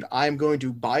Fantasy Feud, I'm going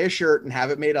to buy a shirt and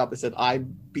have it made up that said I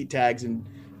beat Tags in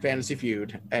Fantasy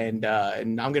Feud, and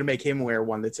I'm going to make him wear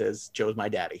one that says Joe's my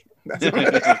daddy.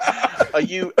 Are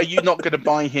you not going to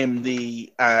buy him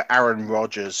the Aaron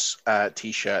Rodgers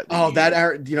t-shirt?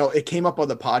 Aaron, it came up on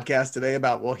the podcast today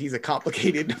about, well, he's a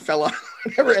complicated fella,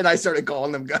 whatever. And I started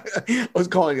calling them guys. I was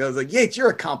like, Yates, you're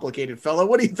a complicated fella.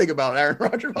 What do you think about Aaron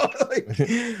Rodgers?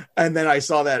 And then I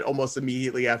saw that almost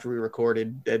immediately after we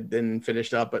recorded and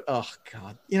finished up. But oh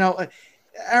God,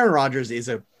 Aaron Rodgers is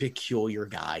a peculiar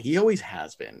guy. He always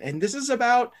has been. And this is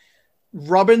about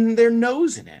rubbing their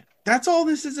nose in it. That's all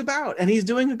this is about. And he's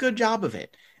doing a good job of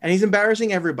it. And he's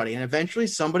embarrassing everybody. And eventually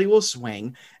somebody will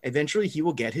swing. Eventually he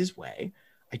will get his way.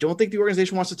 I don't think the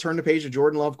organization wants to turn the page to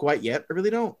Jordan Love quite yet. I really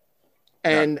don't.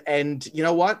 And you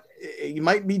know what? You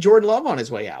might be Jordan Love on his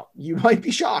way out. You might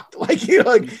be shocked.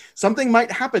 Like something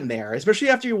might happen there, especially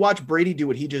after you watch Brady do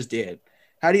what he just did.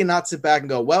 How do you not sit back and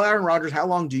go, well, Aaron Rodgers, how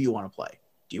long do you want to play?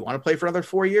 Do you want to play for another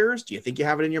 4 years? Do you think you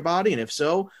have it in your body? And if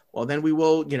so, well, then we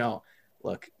will,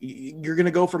 look, you're going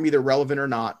to go from either relevant or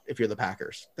not if you're the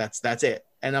Packers. That's it.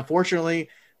 And unfortunately,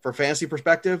 for fantasy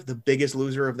perspective, the biggest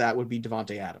loser of that would be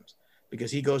Devontae Adams because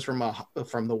he goes from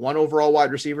the one overall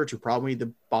wide receiver to probably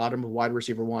the bottom of wide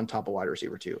receiver 1, top of wide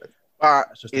receiver 2. But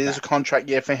it is a contract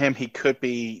year for him. He could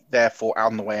be therefore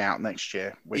on the way out next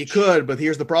year. He could, but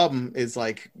here's the problem: is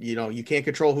you can't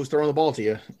control who's throwing the ball to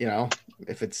you.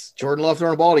 If it's Jordan Love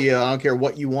throwing the ball to you, I don't care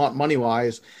what you want money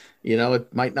wise.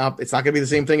 It might not. It's not going to be the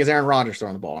same thing as Aaron Rodgers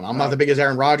throwing the ball. And I'm not the biggest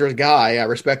Aaron Rodgers guy. I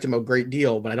respect him a great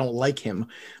deal, but I don't like him.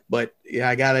 But yeah,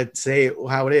 I gotta say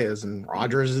how it is. And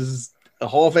Rodgers is a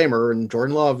Hall of Famer, and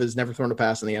Jordan Love has never thrown a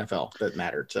pass in the NFL that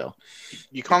mattered. So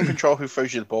you can't control who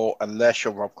throws you the ball unless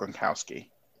you're Rob Gronkowski.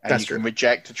 And That's you true. Can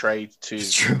reject a trade to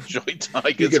join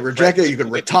Tigers. You can reject it. You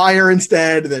can retire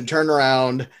instead, then turn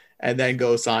around and then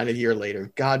go sign a year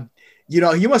later. God, you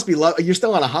must be. You're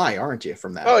still on a high, aren't you?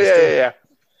 From that. Oh yeah.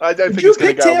 I don't think you it's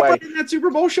going to go Tampa away. In that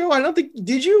Super Bowl show? I don't think.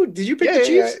 Did you pick the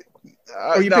Chiefs?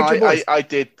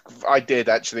 I did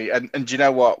actually. And do you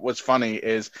know what was funny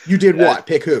is you did what?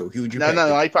 Pick who? Who'd you pick?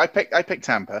 No. I picked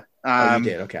Tampa. You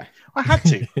did. Okay. I had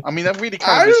to. I mean, I really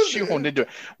kind of shoehorned into it.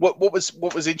 What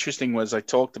was interesting was I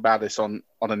talked about this on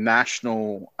a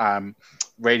national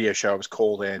radio show. I was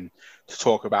called in to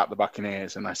talk about the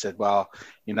Buccaneers, and I said, well,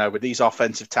 with these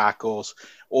offensive tackles,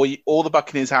 all the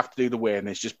Buccaneers have to do to win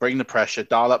is just bring the pressure,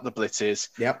 dial up the blitzes,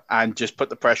 and just put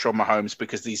the pressure on Mahomes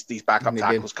because these backup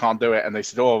tackles can't do it. And they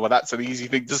said, oh, well, that's an easy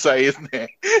thing to say, isn't it?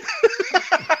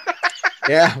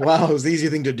 Yeah, well, it was the easy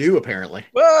thing to do, apparently.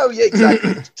 Well, yeah,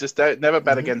 exactly. Just never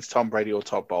bet against Tom Brady or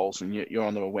Todd Bowles, and you're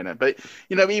on the winner. But,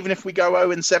 even if we go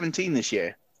 0-17 this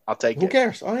year, I'll take it. Who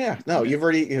cares? Oh yeah, no,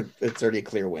 it's already a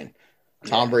clear win.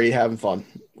 Tom Brady having fun.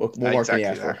 What more can you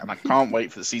ask for? And I can't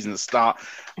wait for the season to start.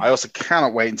 I also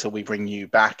cannot wait until we bring you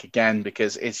back again,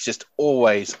 because it's just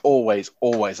always, always,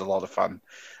 always a lot of fun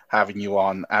having you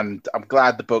on. And I'm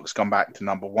glad the book's gone back to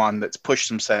number one. Let's push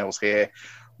some sales here.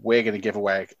 We're going to give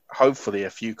away, hopefully, a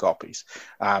few copies.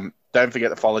 Don't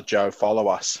forget to follow Joe, follow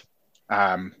us,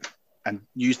 and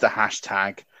use the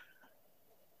hashtag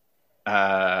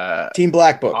Team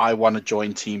Black Book. I want to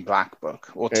join Team Black Book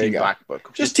or there Team Black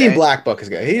Book. Just Team Black Book is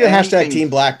good. He hashtag Team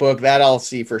Black Book. That I'll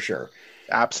see for sure.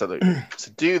 Absolutely.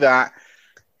 So do that.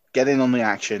 Get in on the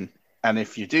action. And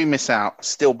if you do miss out,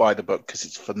 still buy the book because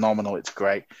it's phenomenal. It's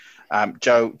great.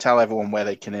 Joe, tell everyone where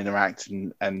they can interact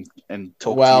and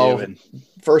talk to you. And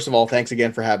first of all, thanks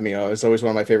again for having me. It's always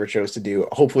one of my favorite shows to do.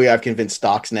 Hopefully, I've convinced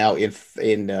Stocks now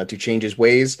to change his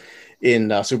ways in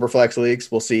Superflex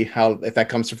leagues. We'll see if that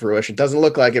comes to fruition. Doesn't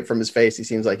look like it from his face.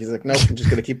 He's like, nope, I'm just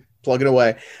gonna keep plugging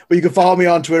away. But you can follow me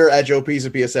on Twitter at Joe Pisa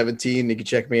PS17. You can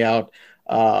check me out.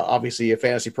 Obviously,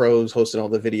 Fantasy Pros hosting all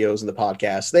the videos and the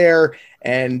podcasts there.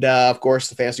 And, of course,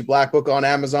 the Fantasy Black Book on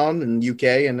Amazon in the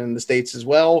UK and in the States as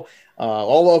well.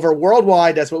 All over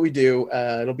worldwide, that's what we do.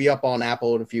 It'll be up on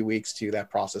Apple in a few weeks, too. That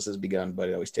process has begun, but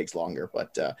it always takes longer.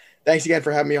 But thanks again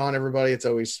for having me on, everybody. It's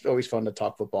always fun to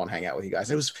talk football and hang out with you guys.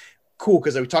 It was cool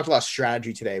because we talked a lot of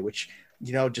strategy today, which,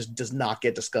 just does not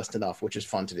get discussed enough, which is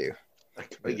fun to do.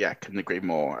 Yeah, I couldn't agree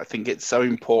more. I think it's so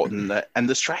important that, and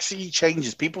the strategy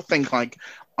changes. People think like,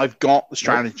 I've got the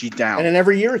strategy down. And then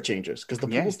every year it changes because the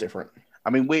pool's different. I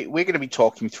mean, we're going to be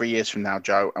talking 3 years from now,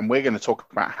 Joe, and we're going to talk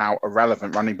about how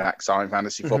irrelevant running backs are in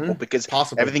fantasy football because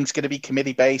everything's going to be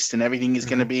committee based and everything is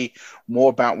going to be more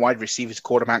about wide receivers,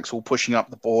 quarterbacks, all pushing up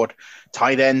the board,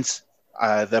 tight ends.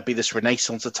 There'll be this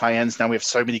renaissance of tight ends. Now we have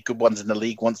so many good ones in the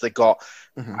league once they got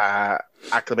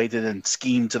acclimated and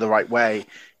schemed to the right way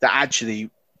that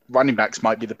actually running backs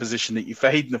might be the position that you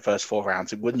fade in the first 4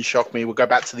 rounds. It wouldn't shock me. We'll go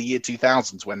back to the year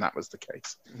 2000s when that was the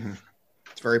case.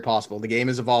 It's very possible. The game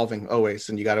is evolving always,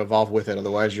 and you got to evolve with it.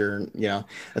 Otherwise,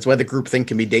 that's why the group think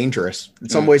can be dangerous. In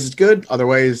some ways it's good. Other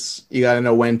ways you got to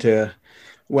know when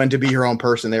to be your own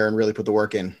person there and really put the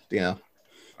work in,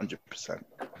 100%.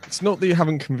 It's not that you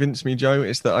haven't convinced me, Joe.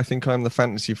 It's that I think I'm the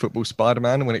fantasy football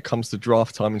Spider-Man. And when it comes to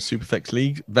draft time in Superflex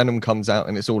League, Venom comes out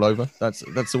and it's all over. That's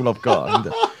all I've got.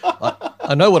 And,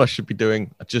 I know what I should be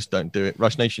doing. I just don't do it.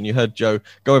 Rush Nation, you heard Joe.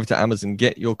 Go over to Amazon,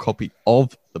 get your copy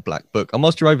of the Black Book. And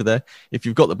whilst you're over there, if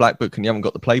you've got the Black Book and you haven't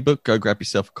got the Playbook, go grab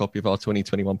yourself a copy of our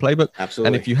 2021 Playbook. Absolutely.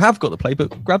 And if you have got the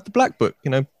Playbook, grab the Black Book.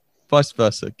 Vice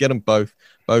versa. Get them both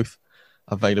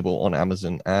available on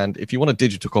Amazon. And if you want a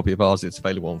digital copy of ours, it's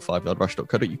available on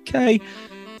 5yardrush.co.uk.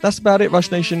 That's about it,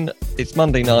 Rush Nation. It's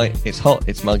Monday night. It's hot.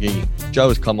 It's muggy. Joe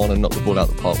has come on and knocked the ball out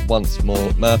the park once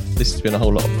more. Murph, this has been a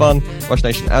whole lot of fun. Rush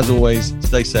Nation, as always,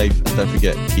 stay safe and don't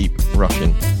forget, keep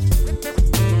rushing.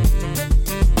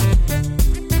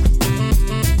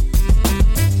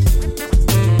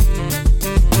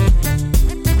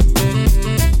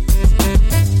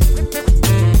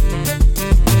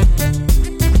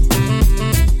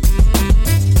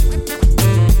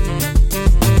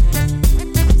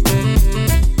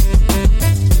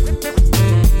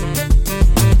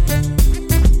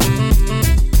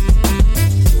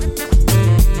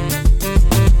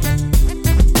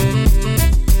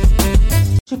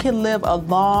 Live a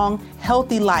long,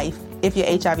 healthy life if you're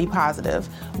HIV positive.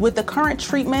 With the current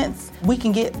treatments, we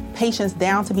can get patients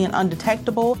down to being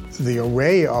undetectable. The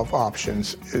array of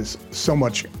options is so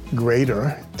much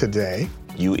greater today.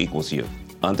 U equals you.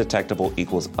 Undetectable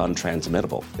equals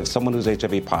untransmittable. If someone who's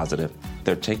HIV positive,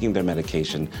 they're taking their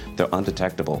medication, they're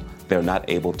undetectable, they're not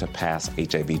able to pass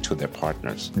HIV to their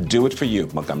partners. Do it for you,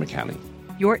 Montgomery County.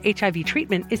 Your HIV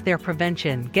treatment is their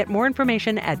prevention. Get more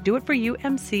information at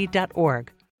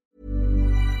doitforyoumc.org.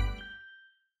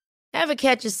 Ever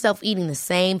catch yourself eating the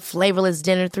same flavorless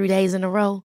dinner 3 days in a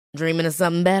row? Dreaming of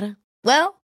something better?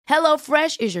 Well,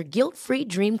 HelloFresh is your guilt-free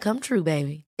dream come true,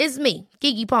 baby. It's me,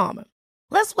 Keke Palmer.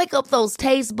 Let's wake up those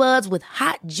taste buds with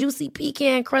hot, juicy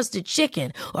pecan-crusted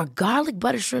chicken or garlic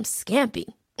butter shrimp scampi.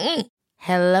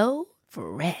 Hello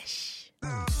Fresh.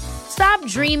 Stop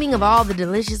dreaming of all the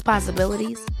delicious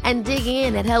possibilities and dig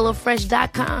in at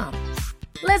HelloFresh.com.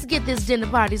 Let's get this dinner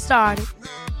party started.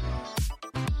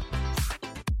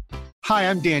 Hi,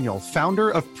 I'm Daniel, founder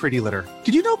of Pretty Litter.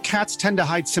 Did you know cats tend to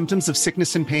hide symptoms of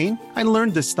sickness and pain? I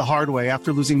learned this the hard way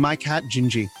after losing my cat,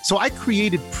 Gingy. So I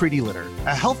created Pretty Litter,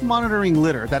 a health monitoring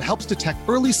litter that helps detect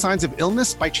early signs of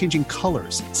illness by changing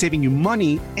colors, saving you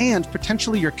money and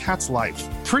potentially your cat's life.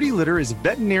 Pretty Litter is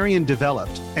veterinarian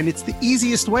developed, and it's the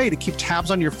easiest way to keep tabs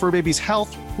on your fur baby's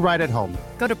health right at home.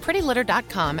 Go to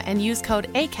prettylitter.com and use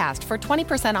code ACAST for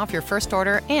 20% off your first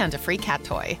order and a free cat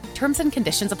toy. Terms and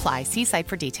conditions apply. See site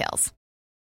for details.